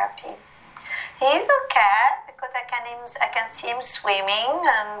water therapy. He's okay, because I can see him swimming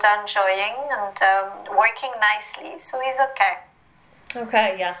and enjoying and working nicely, so he's okay.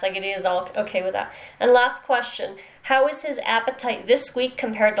 Okay, yes, I get he is all okay with that. And last question, how is his appetite this week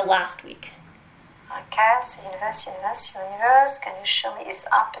compared to last week? Okay, so universe, can you show me his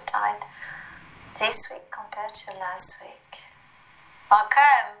appetite this week compared to last week? Okay,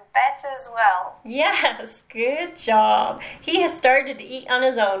 I'm better as well. Yes, good job. He has started to eat on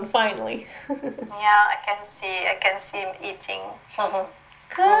his own, finally. Yeah, I can see him eating.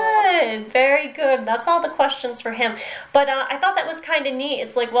 Good, very good. That's all the questions for him. But I thought that was kind of neat.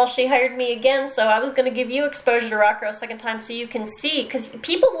 It's like, well, she hired me again, so I was going to give you exposure to Rock Girl a second time so you can see. Because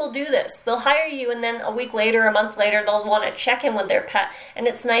people will do this. They'll hire you, and then a week later, a month later, they'll want to check in with their pet. And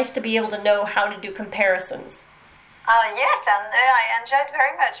it's nice to be able to know how to do comparisons. Yes, and I enjoyed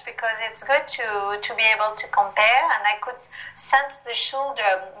very much because it's good to be able to compare, and I could sense the shoulder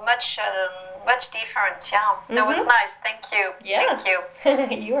much different. Yeah, that was nice. Thank you. Yes.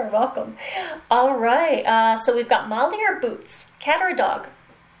 Thank you. You are welcome. All right, so we've got Molly or Boots, cat or dog?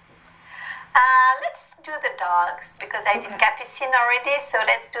 Let's do the dogs because I did Capucine already, so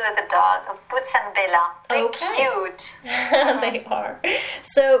let's do the dog. Boots and Bella. They're cute. They are.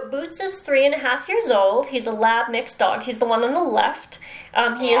 So Boots is 3.5 years old. He's a lab mixed dog. He's the one on the left.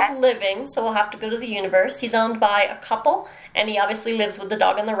 He is living, so we'll have to go to the universe. He's owned by a couple, and he obviously lives with the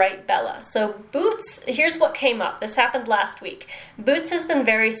dog on the right, Bella. So Boots, here's what came up. This happened last week. Boots has been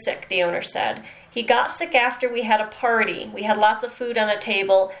very sick, the owner said. He got sick after we had a party. We had lots of food on a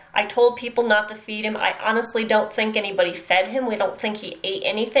table. I told people not to feed him. I honestly don't think anybody fed him. We don't think he ate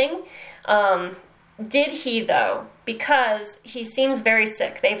anything. Did he, though? Because he seems very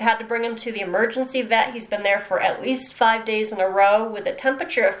sick. They've had to bring him to the emergency vet. He's been there for at least 5 days in a row with a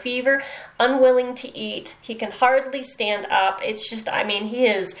temperature, a fever, unwilling to eat. He can hardly stand up. It's just, I mean,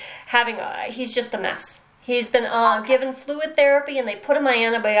 he's just a mess. He's been given fluid therapy, and they put him on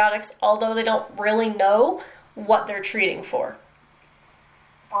antibiotics, although they don't really know what they're treating for.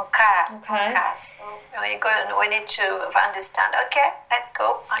 Okay. So we need to understand. Okay, let's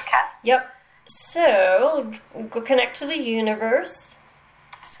go. Okay. Yep. So, go connect to the universe.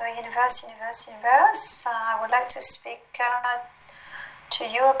 So, universe. I would like to speak to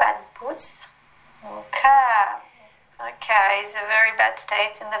you about Boots. Okay, he's in a very bad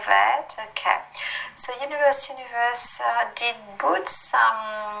state in the vet. Okay. So, universe, did Boots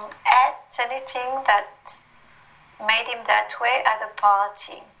add anything that made him that way at the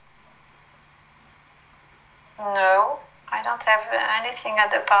party? No, I don't have anything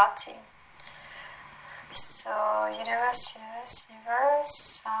at the party. So, universe,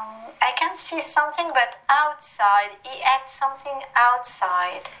 I can see something, but outside. He ate something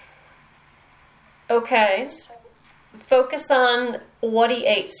outside. Okay. So, focus on what he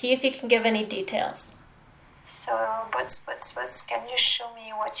ate. See if you can give any details. So, Boots, can you show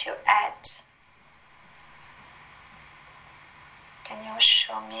me what you ate? Can you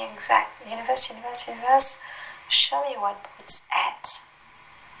show me exactly? Universe, show me what Boots ate.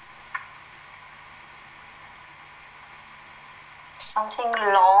 Something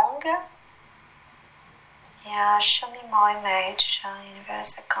long? Yeah, show me more image,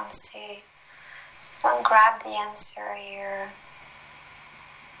 universe, I can't see. Don't grab the answer here.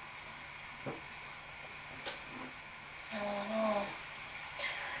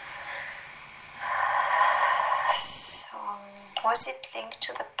 So, was it linked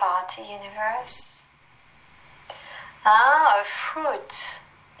to the party, universe? A fruit.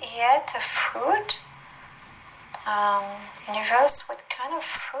 He ate a fruit? Universe, what kind of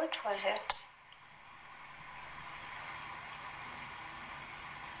fruit was it?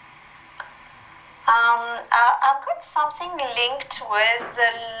 I've got something linked with the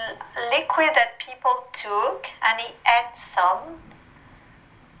liquid that people took, and he ate some.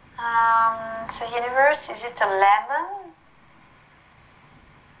 So, universe, is it a lemon?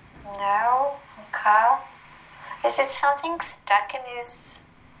 No. Okay. Is it something stuck in his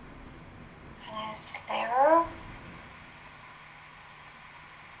liver?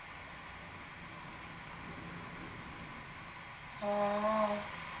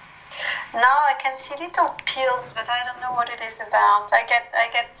 Now I can see little peels, but I don't know what it is about. I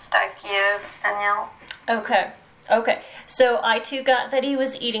get stuck here, Danielle. Okay. So I too got that he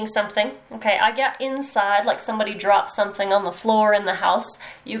was eating something. Okay, I got inside, like somebody dropped something on the floor in the house.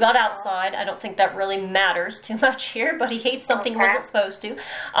 You got outside. I don't think that really matters too much here, but he ate something he wasn't supposed to.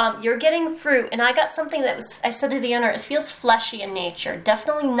 You're getting fruit, and I got something that was, I said to the owner, it feels fleshy in nature.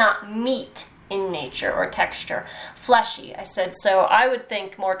 Definitely not meat in nature or texture. Fleshy, I said, so I would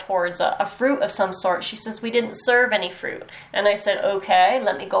think more towards a fruit of some sort. She says, we didn't serve any fruit. And I said, okay,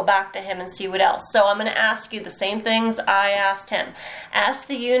 let me go back to him and see what else. So I'm going to ask you the same things I asked him. Ask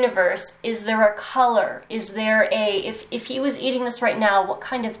the universe, is there a color? Is there if he was eating this right now, what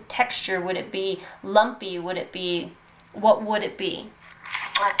kind of texture would it be? Lumpy would it be? What would it be?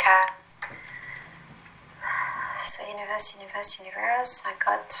 Okay. So universe, I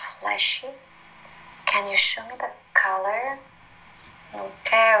got fleshy. Can you show me the color?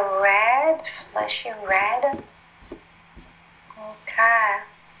 Okay, red, fleshy red. Okay.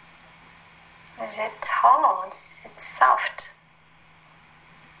 Is it hard? Is it soft?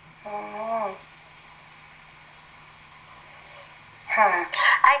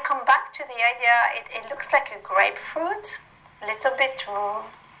 I come back to the idea, it looks like a grapefruit, a little bit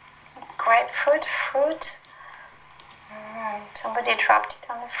grapefruit fruit. Somebody dropped it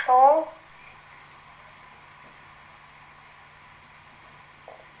on the floor.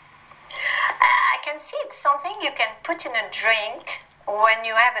 I can see it's something you can put in a drink when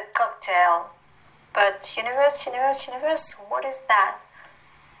you have a cocktail. But universe, what is that?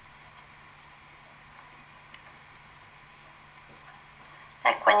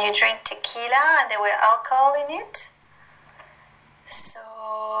 Like when you drink tequila and there were alcohol in it. So,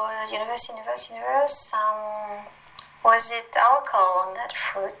 universe, was it alcohol on that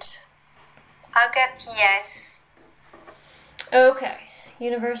fruit? I'll get yes. Okay.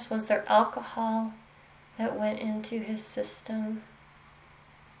 Universe, was there alcohol that went into his system?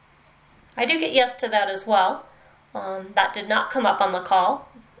 I do get yes to that as well. That did not come up on the call,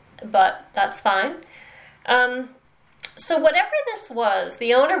 but that's fine. So whatever this was,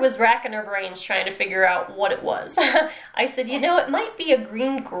 the owner was racking her brains trying to figure out what it was. I said, it might be a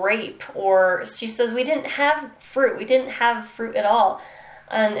green grape, or she says, we didn't have fruit. We didn't have fruit at all.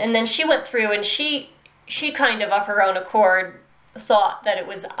 And then she went through and she kind of her own accord thought that it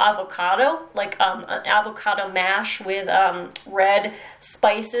was avocado, like an avocado mash with red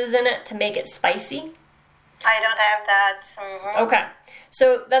spices in it to make it spicy. I don't have that. Mm-hmm. Okay,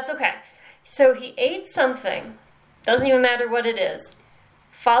 so that's okay. So he ate something, doesn't even matter what it is.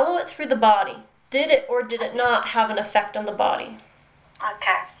 Follow it through the body. Did it or did it not have an effect on the body?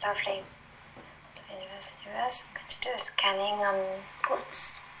 Okay, lovely. So universe, I'm going to do a scanning on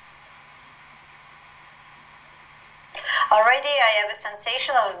Boots. Already I have a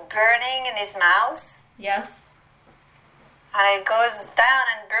sensation of burning in his mouth. Yes. And it goes down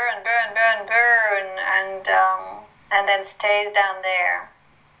and burn, and then stays down there.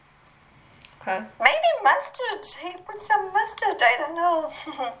 Okay. Maybe mustard. He put some mustard. I don't know.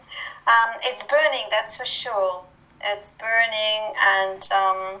 It's burning, that's for sure. It's burning, and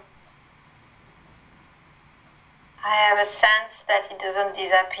I have a sense that it doesn't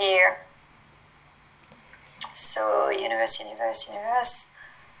disappear. So, universe.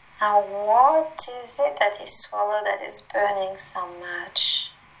 Now, what is it that he swallowed that is burning so much?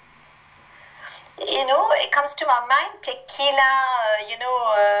 It comes to my mind,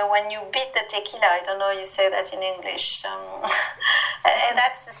 tequila, when you beat the tequila, I don't know you say that in English. And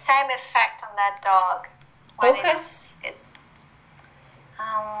that's the same effect on that dog. Okay.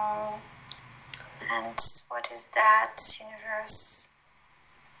 And what is that, universe?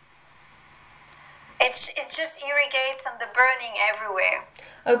 It just irrigates and the burning everywhere.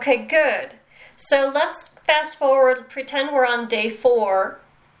 Okay, good. So let's fast forward, pretend we're on day 4.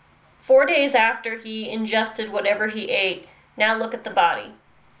 4 days after he ingested whatever he ate. Now look at the body.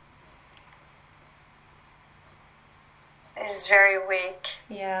 It's very weak.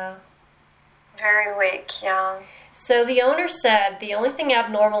 Yeah. Very weak, yeah. So the owner said the only thing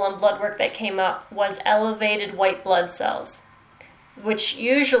abnormal in blood work that came up was elevated white blood cells, which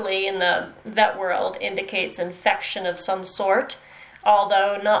usually in the vet world indicates infection of some sort,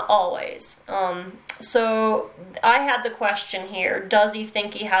 although not always. So I had the question here, does he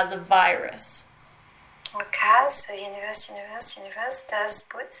think he has a virus? Okay, so universe, does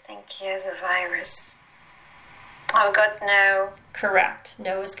Boots think he has a virus? I've got no. Correct.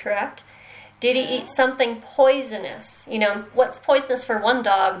 No is correct. Did he eat something poisonous? What's poisonous for one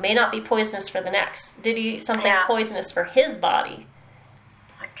dog may not be poisonous for the next. Did he eat something poisonous for his body?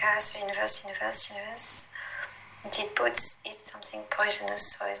 Okay, so universe. Did Boots eat something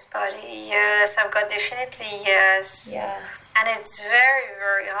poisonous for his body? Yes, I've got definitely yes. Yes. And it's very,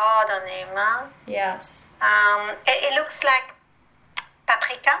 very hard on him, huh? Yes. It looks like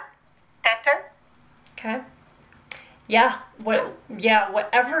paprika, pepper. Okay. Yeah.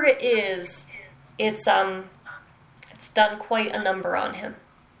 Whatever it is, it's done quite a number on him.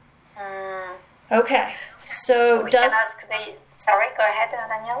 Okay. So we can ask the. Sorry, go ahead,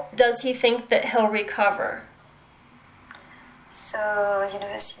 Danielle. Does he think that he'll recover? So,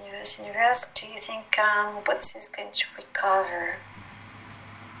 universe, do you think Boots is going to recover?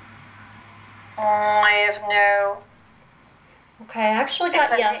 I have no. Okay, I actually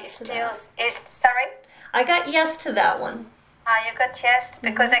got yes to that. Sorry? I got yes to that one. You got yes,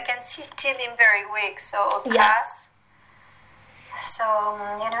 because I can see still him very weak, so okay. Yes. So,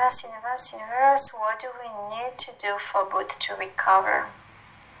 universe, what do we need to do for Boots to recover?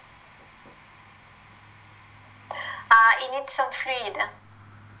 He he needs some fluid.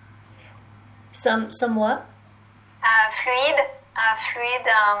 Some what? Fluid,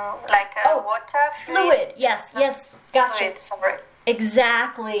 like water. Fluid. Yes. Gotcha. Fluid, sorry.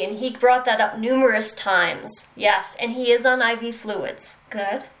 Exactly, and he brought that up numerous times. Yes, and he is on IV fluids.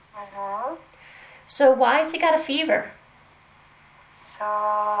 Good. Mm-hmm. So why has he got a fever?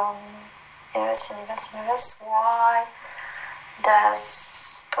 So, universe, why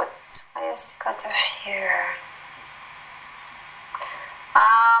has he got a fever?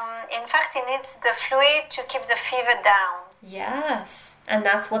 In fact, he needs the fluid to keep the fever down. Yes, and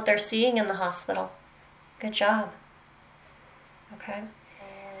that's what they're seeing in the hospital. Good job. Okay.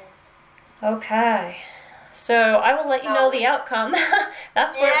 Okay. So I will let you know the outcome.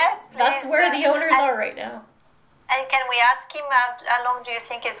 That's where the owners are right now. And can we ask him how long do you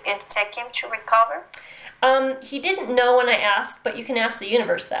think it's going to take him to recover? He didn't know when I asked, but you can ask the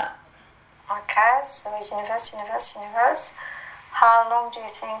universe that. Okay, so universe. How long do you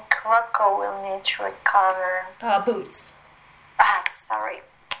think Rocco will need to recover? Boots.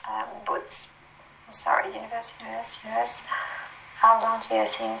 Boots. Sorry, universe. How long do you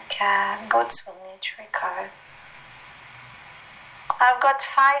think Boots will need to recover? I've got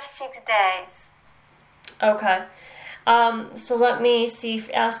 5-6 days. Okay. So let me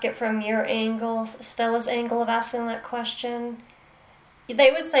ask it from your angle, Stella's angle of asking that question. They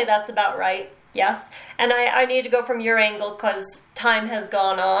would say that's about right, yes. And I need to go from your angle because time has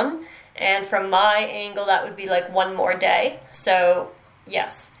gone on. And from my angle, that would be like one more day. So,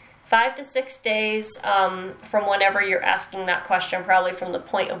 yes. 5 to 6 days from whenever you're asking that question, probably from the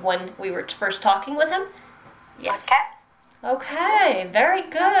point of when we were first talking with him. Yes. Okay, very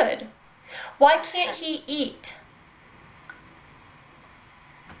good. Why can't he eat?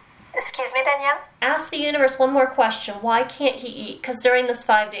 Excuse me, Danielle? Ask the universe one more question. Why can't he eat? Because during this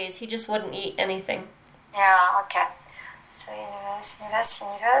 5 days, he just wouldn't eat anything. Yeah, okay. So, universe,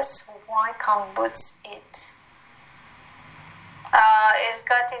 why can't Boots eat? He's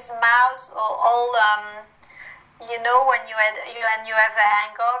got his mouth all when you have a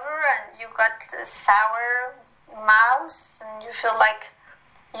hangover and you got a sour mouth and you feel like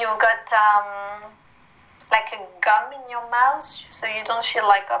you've got like a gum in your mouth, so you don't feel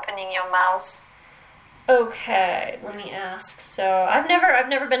like opening your mouth. Okay, let me ask. So I've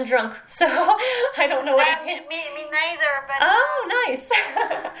never been drunk, so I don't know what. Me neither. But nice.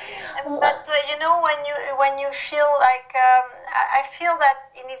 But when you feel like I feel that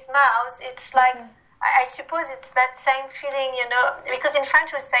in his mouth, it's like I suppose it's that same feeling, because in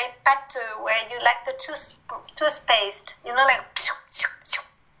French we say pâteux, where you like the toothpaste, like.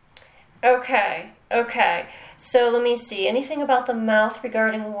 Okay. So let me see. Anything about the mouth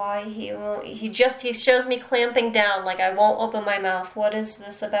regarding why he won't? He shows me clamping down, like I won't open my mouth. What is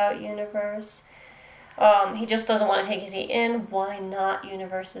this about, universe? He just doesn't want to take anything in. Why not,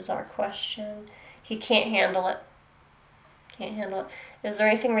 universe, is our question. He can't handle it. Is there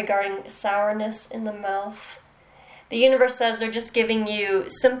anything regarding sourness in the mouth? The universe says they're just giving you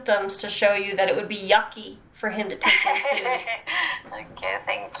symptoms to show you that it would be yucky for him to take in food. Okay,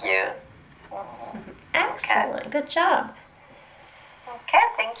 thank you. Excellent. Okay. Good job. Okay,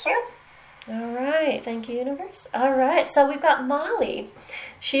 thank you. All right. Thank you, universe. All right. So we've got Molly.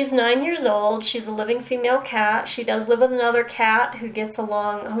 She's 9 years old. She's a living female cat. She does live with another cat who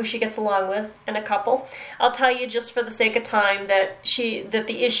she gets along with, and a couple. I'll tell you just for the sake of time that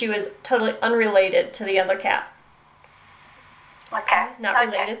the issue is totally unrelated to the other cat. Okay. Not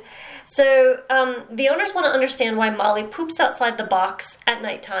related. So the owners want to understand why Molly poops outside the box at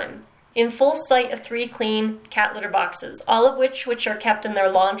nighttime, in full sight of 3 clean cat litter boxes, all of which are kept in their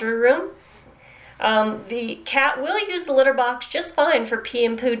laundry room. The cat will use the litter box just fine for pee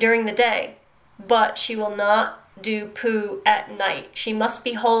and poo during the day, but she will not do poo at night. She must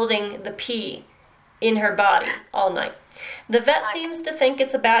be holding the pee in her body all night. The vet seems to think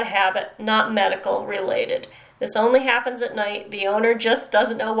it's a bad habit, not medical related. This only happens at night. The owner just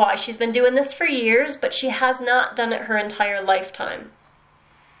doesn't know why. She's been doing this for years, but she has not done it her entire lifetime.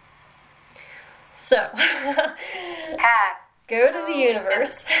 So, go to the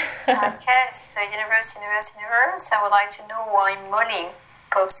universe. Okay, so universe, I would like to know why Molly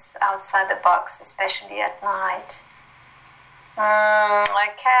poops outside the box, especially at night.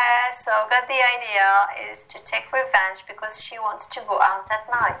 Okay, so I got the idea is to take revenge because she wants to go out at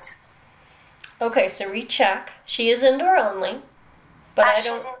night. Okay, so recheck. She is indoor only. But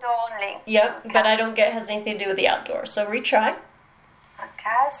she's indoor only. Yep, okay. But I don't get has anything to do with the outdoor. So retry.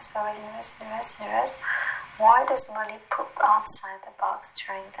 Okay, so universe. Why does Molly poop outside the box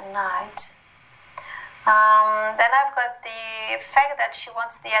during the night? Then I've got the fact that she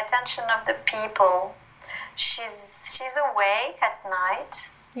wants the attention of the people. She's awake at night.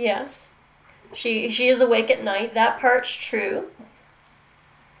 Yes. She is awake at night. That part's true.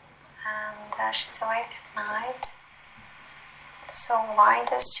 And she's awake at night. So why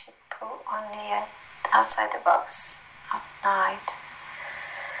does she poo only outside the box at night?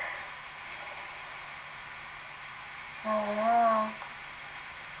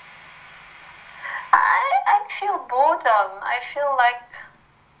 I feel boredom. I feel like,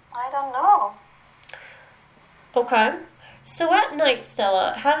 I don't know. Okay. So at night,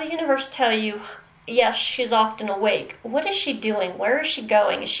 Stella, how did the universe tell you, yes, she's often awake? What is she doing? Where is she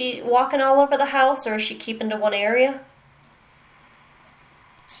going? Is she walking all over the house, or is she keeping to one area?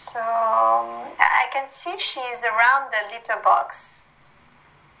 So I can see she's around the litter box.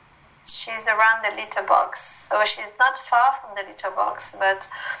 She's around the litter box. So she's not far from the litter box. But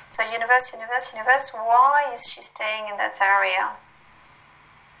so universe, why is she staying in that area?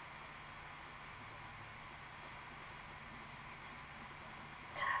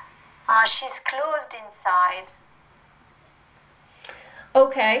 She's closed inside.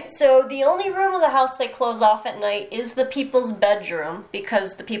 Okay, so the only room of the house they close off at night is the people's bedroom,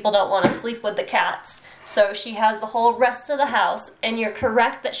 because the people don't want to sleep with the cats. So she has the whole rest of the house, and you're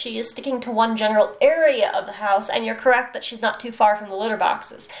correct that she is sticking to one general area of the house, and you're correct that she's not too far from the litter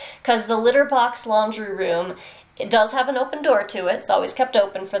boxes. Because the litter box laundry room, it does have an open door to it, it's always kept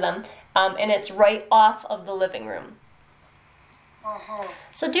open for them, and it's right off of the living room.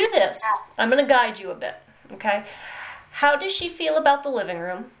 So do this. I'm going to guide you a bit, okay? How does she feel about the living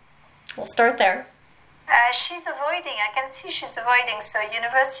room? We'll start there. She's avoiding. I can see she's avoiding. So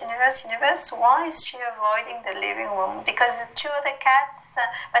universe, why is she avoiding the living room? Because the two other cats,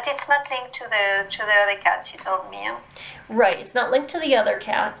 but it's not linked to the other cats, you told me. Huh? Right, it's not linked to the other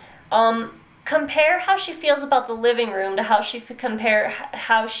cat. Compare how she feels about the living room to how she compare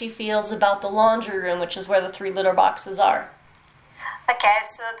how she feels about the laundry room, which is where the 3 litter boxes are. Okay,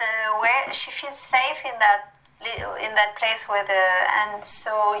 so the way she feels safe in that place where and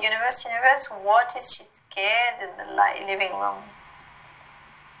so universe, what is she scared in the living room?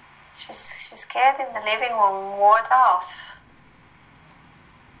 She's scared in the living room. What of?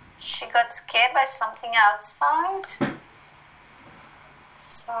 She got scared by something outside.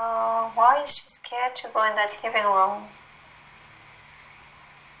 So why is she scared to go in that living room?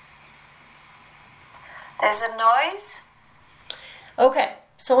 There's a noise. Okay,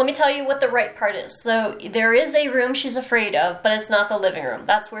 so let me tell you what the right part is. So there is a room she's afraid of, but it's not the living room.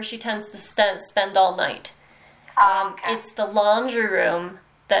 That's where she tends to spend all night. Okay. It's the laundry room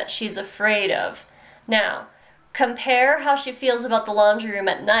that she's afraid of. Now, compare how she feels about the laundry room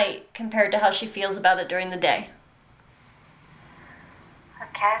at night compared to how she feels about it during the day.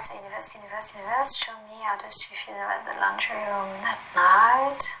 Okay, so universe, show me how does she feel about the laundry room at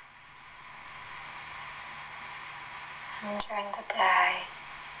night and during the day.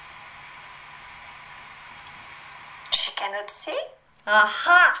 She cannot see.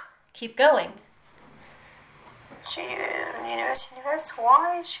 Aha! Keep going. Universe,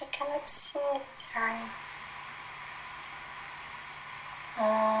 why she cannot see during...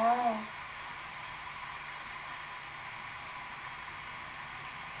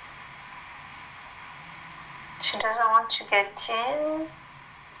 She doesn't want to get in.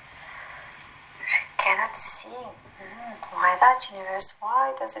 She cannot see. Why that, universe?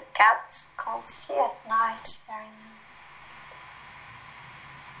 Why does a cat can't see at night?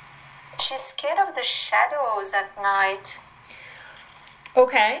 She's scared of the shadows at night.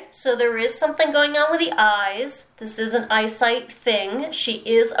 Okay, so there is something going on with the eyes. This is an eyesight thing. She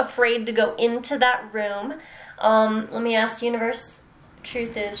is afraid to go into that room. Let me ask the universe.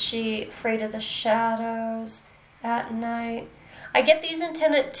 Truth is, she afraid of the shadows at night. I get these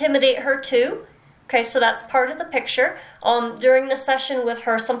intimidate her too. Okay, so that's part of the picture. During the session with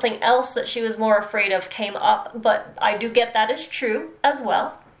her, something else that she was more afraid of came up, but I do get that is true as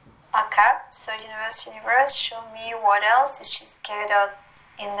well. Okay, so universe, show me what else is she scared of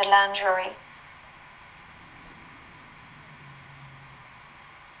in the laundry.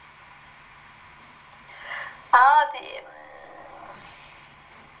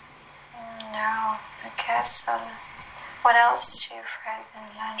 No, okay, so what else is she afraid in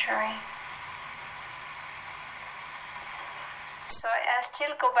the laundry? So I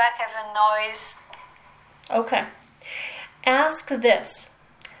still go back, have a noise. Okay. Ask this.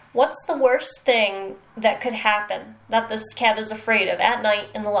 What's the worst thing that could happen that this cat is afraid of at night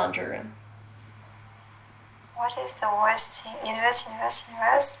in the laundry room? What is the worst thing? Universe.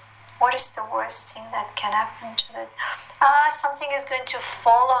 What is the worst thing that can happen to the... something is going to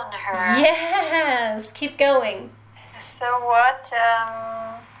fall on her. Yes! Keep going. So what...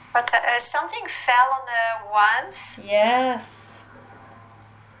 But something fell on her once, Yes.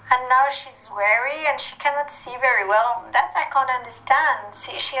 and now she's weary and she cannot see very well. That I can't understand.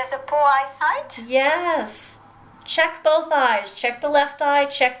 She has a poor eyesight? Yes. Check both eyes. Check the left eye,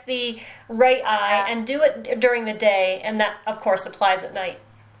 check the right eye, and do it during the day, and that, of course, applies at night.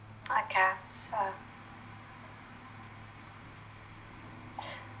 Okay, so...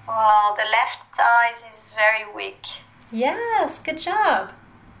 Well, the left eye is very weak. Yes, good job.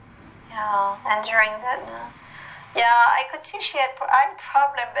 Yeah, and during that... Yeah, I could see she had eye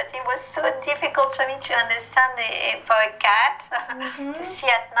problem, but it was so difficult for me to understand for a cat to see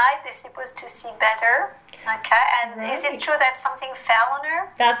at night. They're supposed to see better. Okay, and is it true that something fell on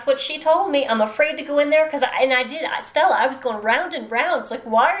her? That's what she told me. I'm afraid to go in there because Stella, I was going round and round. It's like,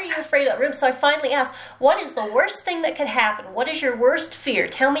 why are you afraid of that room? So I finally asked, what is the worst thing that could happen? What is your worst fear?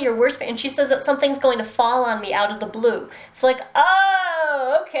 Tell me your worst fear. And she says that something's going to fall on me out of the blue. It's like,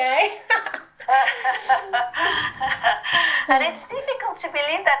 oh, okay. And it's difficult to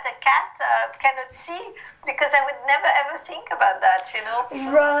believe that the cat cannot see, because I would never ever think about that, you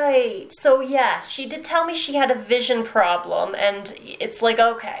know. Right. So yes, she did tell me she had a vision problem, and it's like,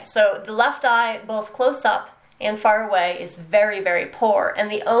 okay, so the left eye, both close up and far away, is very, very poor. And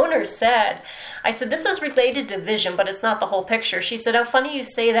the owner said, I said, this is related to vision, but it's not the whole picture. She said, oh, funny you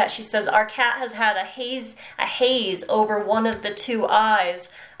say that. She says, our cat has had a haze over one of the two eyes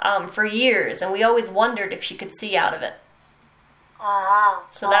for years, and we always wondered if she could see out of it.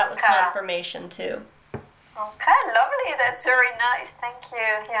 So that was confirmation too. Okay, lovely. That's very nice. Thank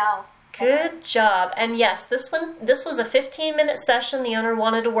you. Yeah. Good job. And yes, this was a 15-minute session the owner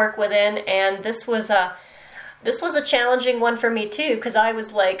wanted to work within, and this was a challenging one for me too, because I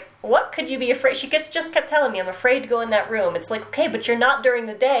was like, what could you be afraid? She just kept telling me, I'm afraid to go in that room. It's like, okay, but you're not during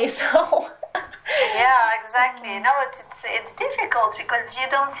the day, so... Yeah, exactly. No, it's difficult because you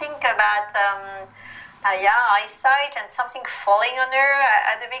don't think about eyesight and something falling on her.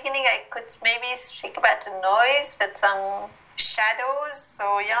 At the beginning, I could maybe speak about the noise, but shadows.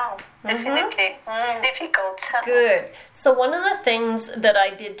 So yeah, definitely difficult. Good. So one of the things that I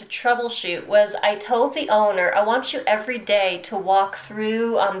did to troubleshoot was I told the owner, I want you every day to walk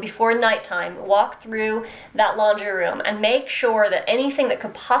through, before nighttime, walk through that laundry room and make sure that anything that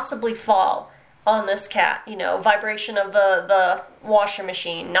could possibly fall on this cat, vibration of the washer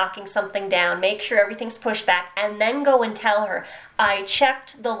machine, knocking something down, make sure everything's pushed back, and then go and tell her, I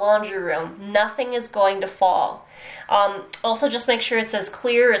checked the laundry room, nothing is going to fall. Also, just make sure it's as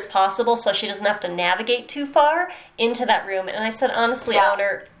clear as possible so she doesn't have to navigate too far into that room. And I said, honestly,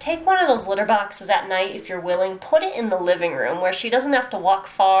 owner, take one of those litter boxes at night if you're willing, put it in the living room where she doesn't have to walk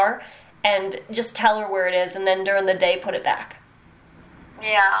far, and just tell her where it is, and then during the day put it back.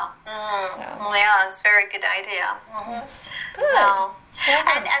 Yeah. Yeah, it's a very good idea. Yes. Good. No.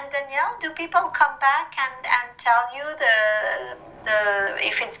 And Danielle, do people come back and tell you the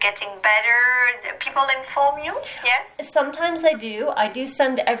if it's getting better? Do people inform you? Yes? Sometimes I do. I do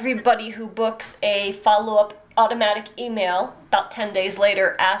send everybody who books a follow-up automatic email about 10 days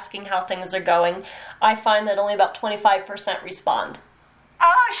later asking how things are going. I find that only about 25% respond.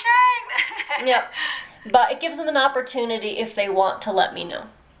 Oh, shame! Yep. But it gives them an opportunity if they want to let me know.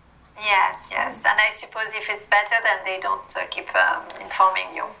 Yes. And I suppose if it's better, then they don't keep informing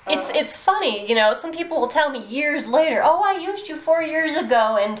you. It's funny, some people will tell me years later, oh, I used you 4 years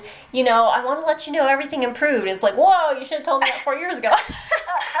ago, and, I want to let you know everything improved. It's like, whoa, you should have told me that 4 years ago.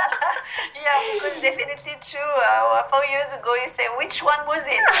 Yeah, because definitely true. 4 years ago, you say, which one was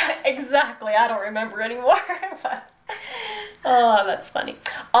it? Exactly. I don't remember anymore, but... Oh, that's funny.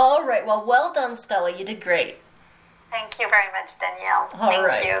 All right. Well done, Stella. You did great. Thank you very much, Danielle.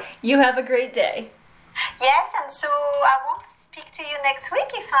 Thank you. You have a great day. Yes, and so I won't speak to you next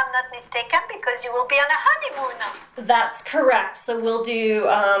week if I'm not mistaken, because you will be on a honeymoon. That's correct. So we'll do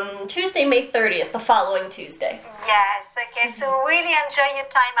Tuesday, May 30th, the following Tuesday. Yes. Okay. So really enjoy your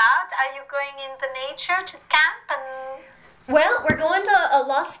time out. Are you going in the nature to camp and... Well, we're going to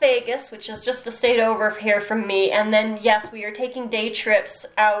Las Vegas, which is just a state over here from me, and then, yes, we are taking day trips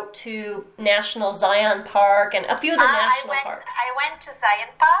out to National Zion Park and a few of the national parks. I went to Zion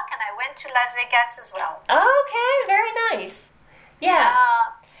Park, and I went to Las Vegas as well. Okay, very nice. Yeah.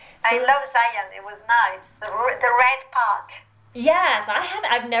 I love Zion. It was nice. The red park. Yes,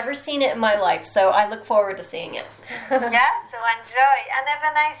 I've never seen it in my life, so I look forward to seeing it. Yeah, so enjoy and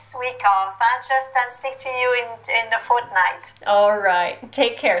have a nice week off. And speak to you in the fortnight. All right.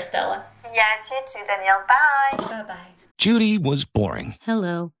 Take care, Stella. Yes, you too, Danielle. Bye. Bye-bye. Judy was boring.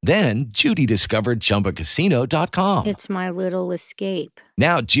 Hello. Then Judy discovered ChumbaCasino.com. It's my little escape.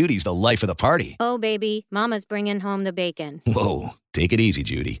 Now Judy's the life of the party. Oh, baby, mama's bringing home the bacon. Whoa, Take it easy,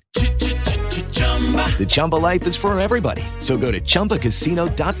 Judy. The Chumba life is for everybody. So go to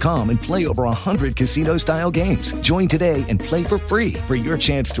ChumbaCasino.com and play over 100 casino-style games. Join today and play for free for your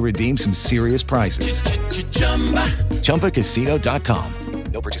chance to redeem some serious prizes. ChumbaCasino.com.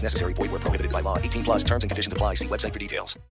 No purchase necessary. Void where prohibited by law. 18 plus terms and conditions apply. See website for details.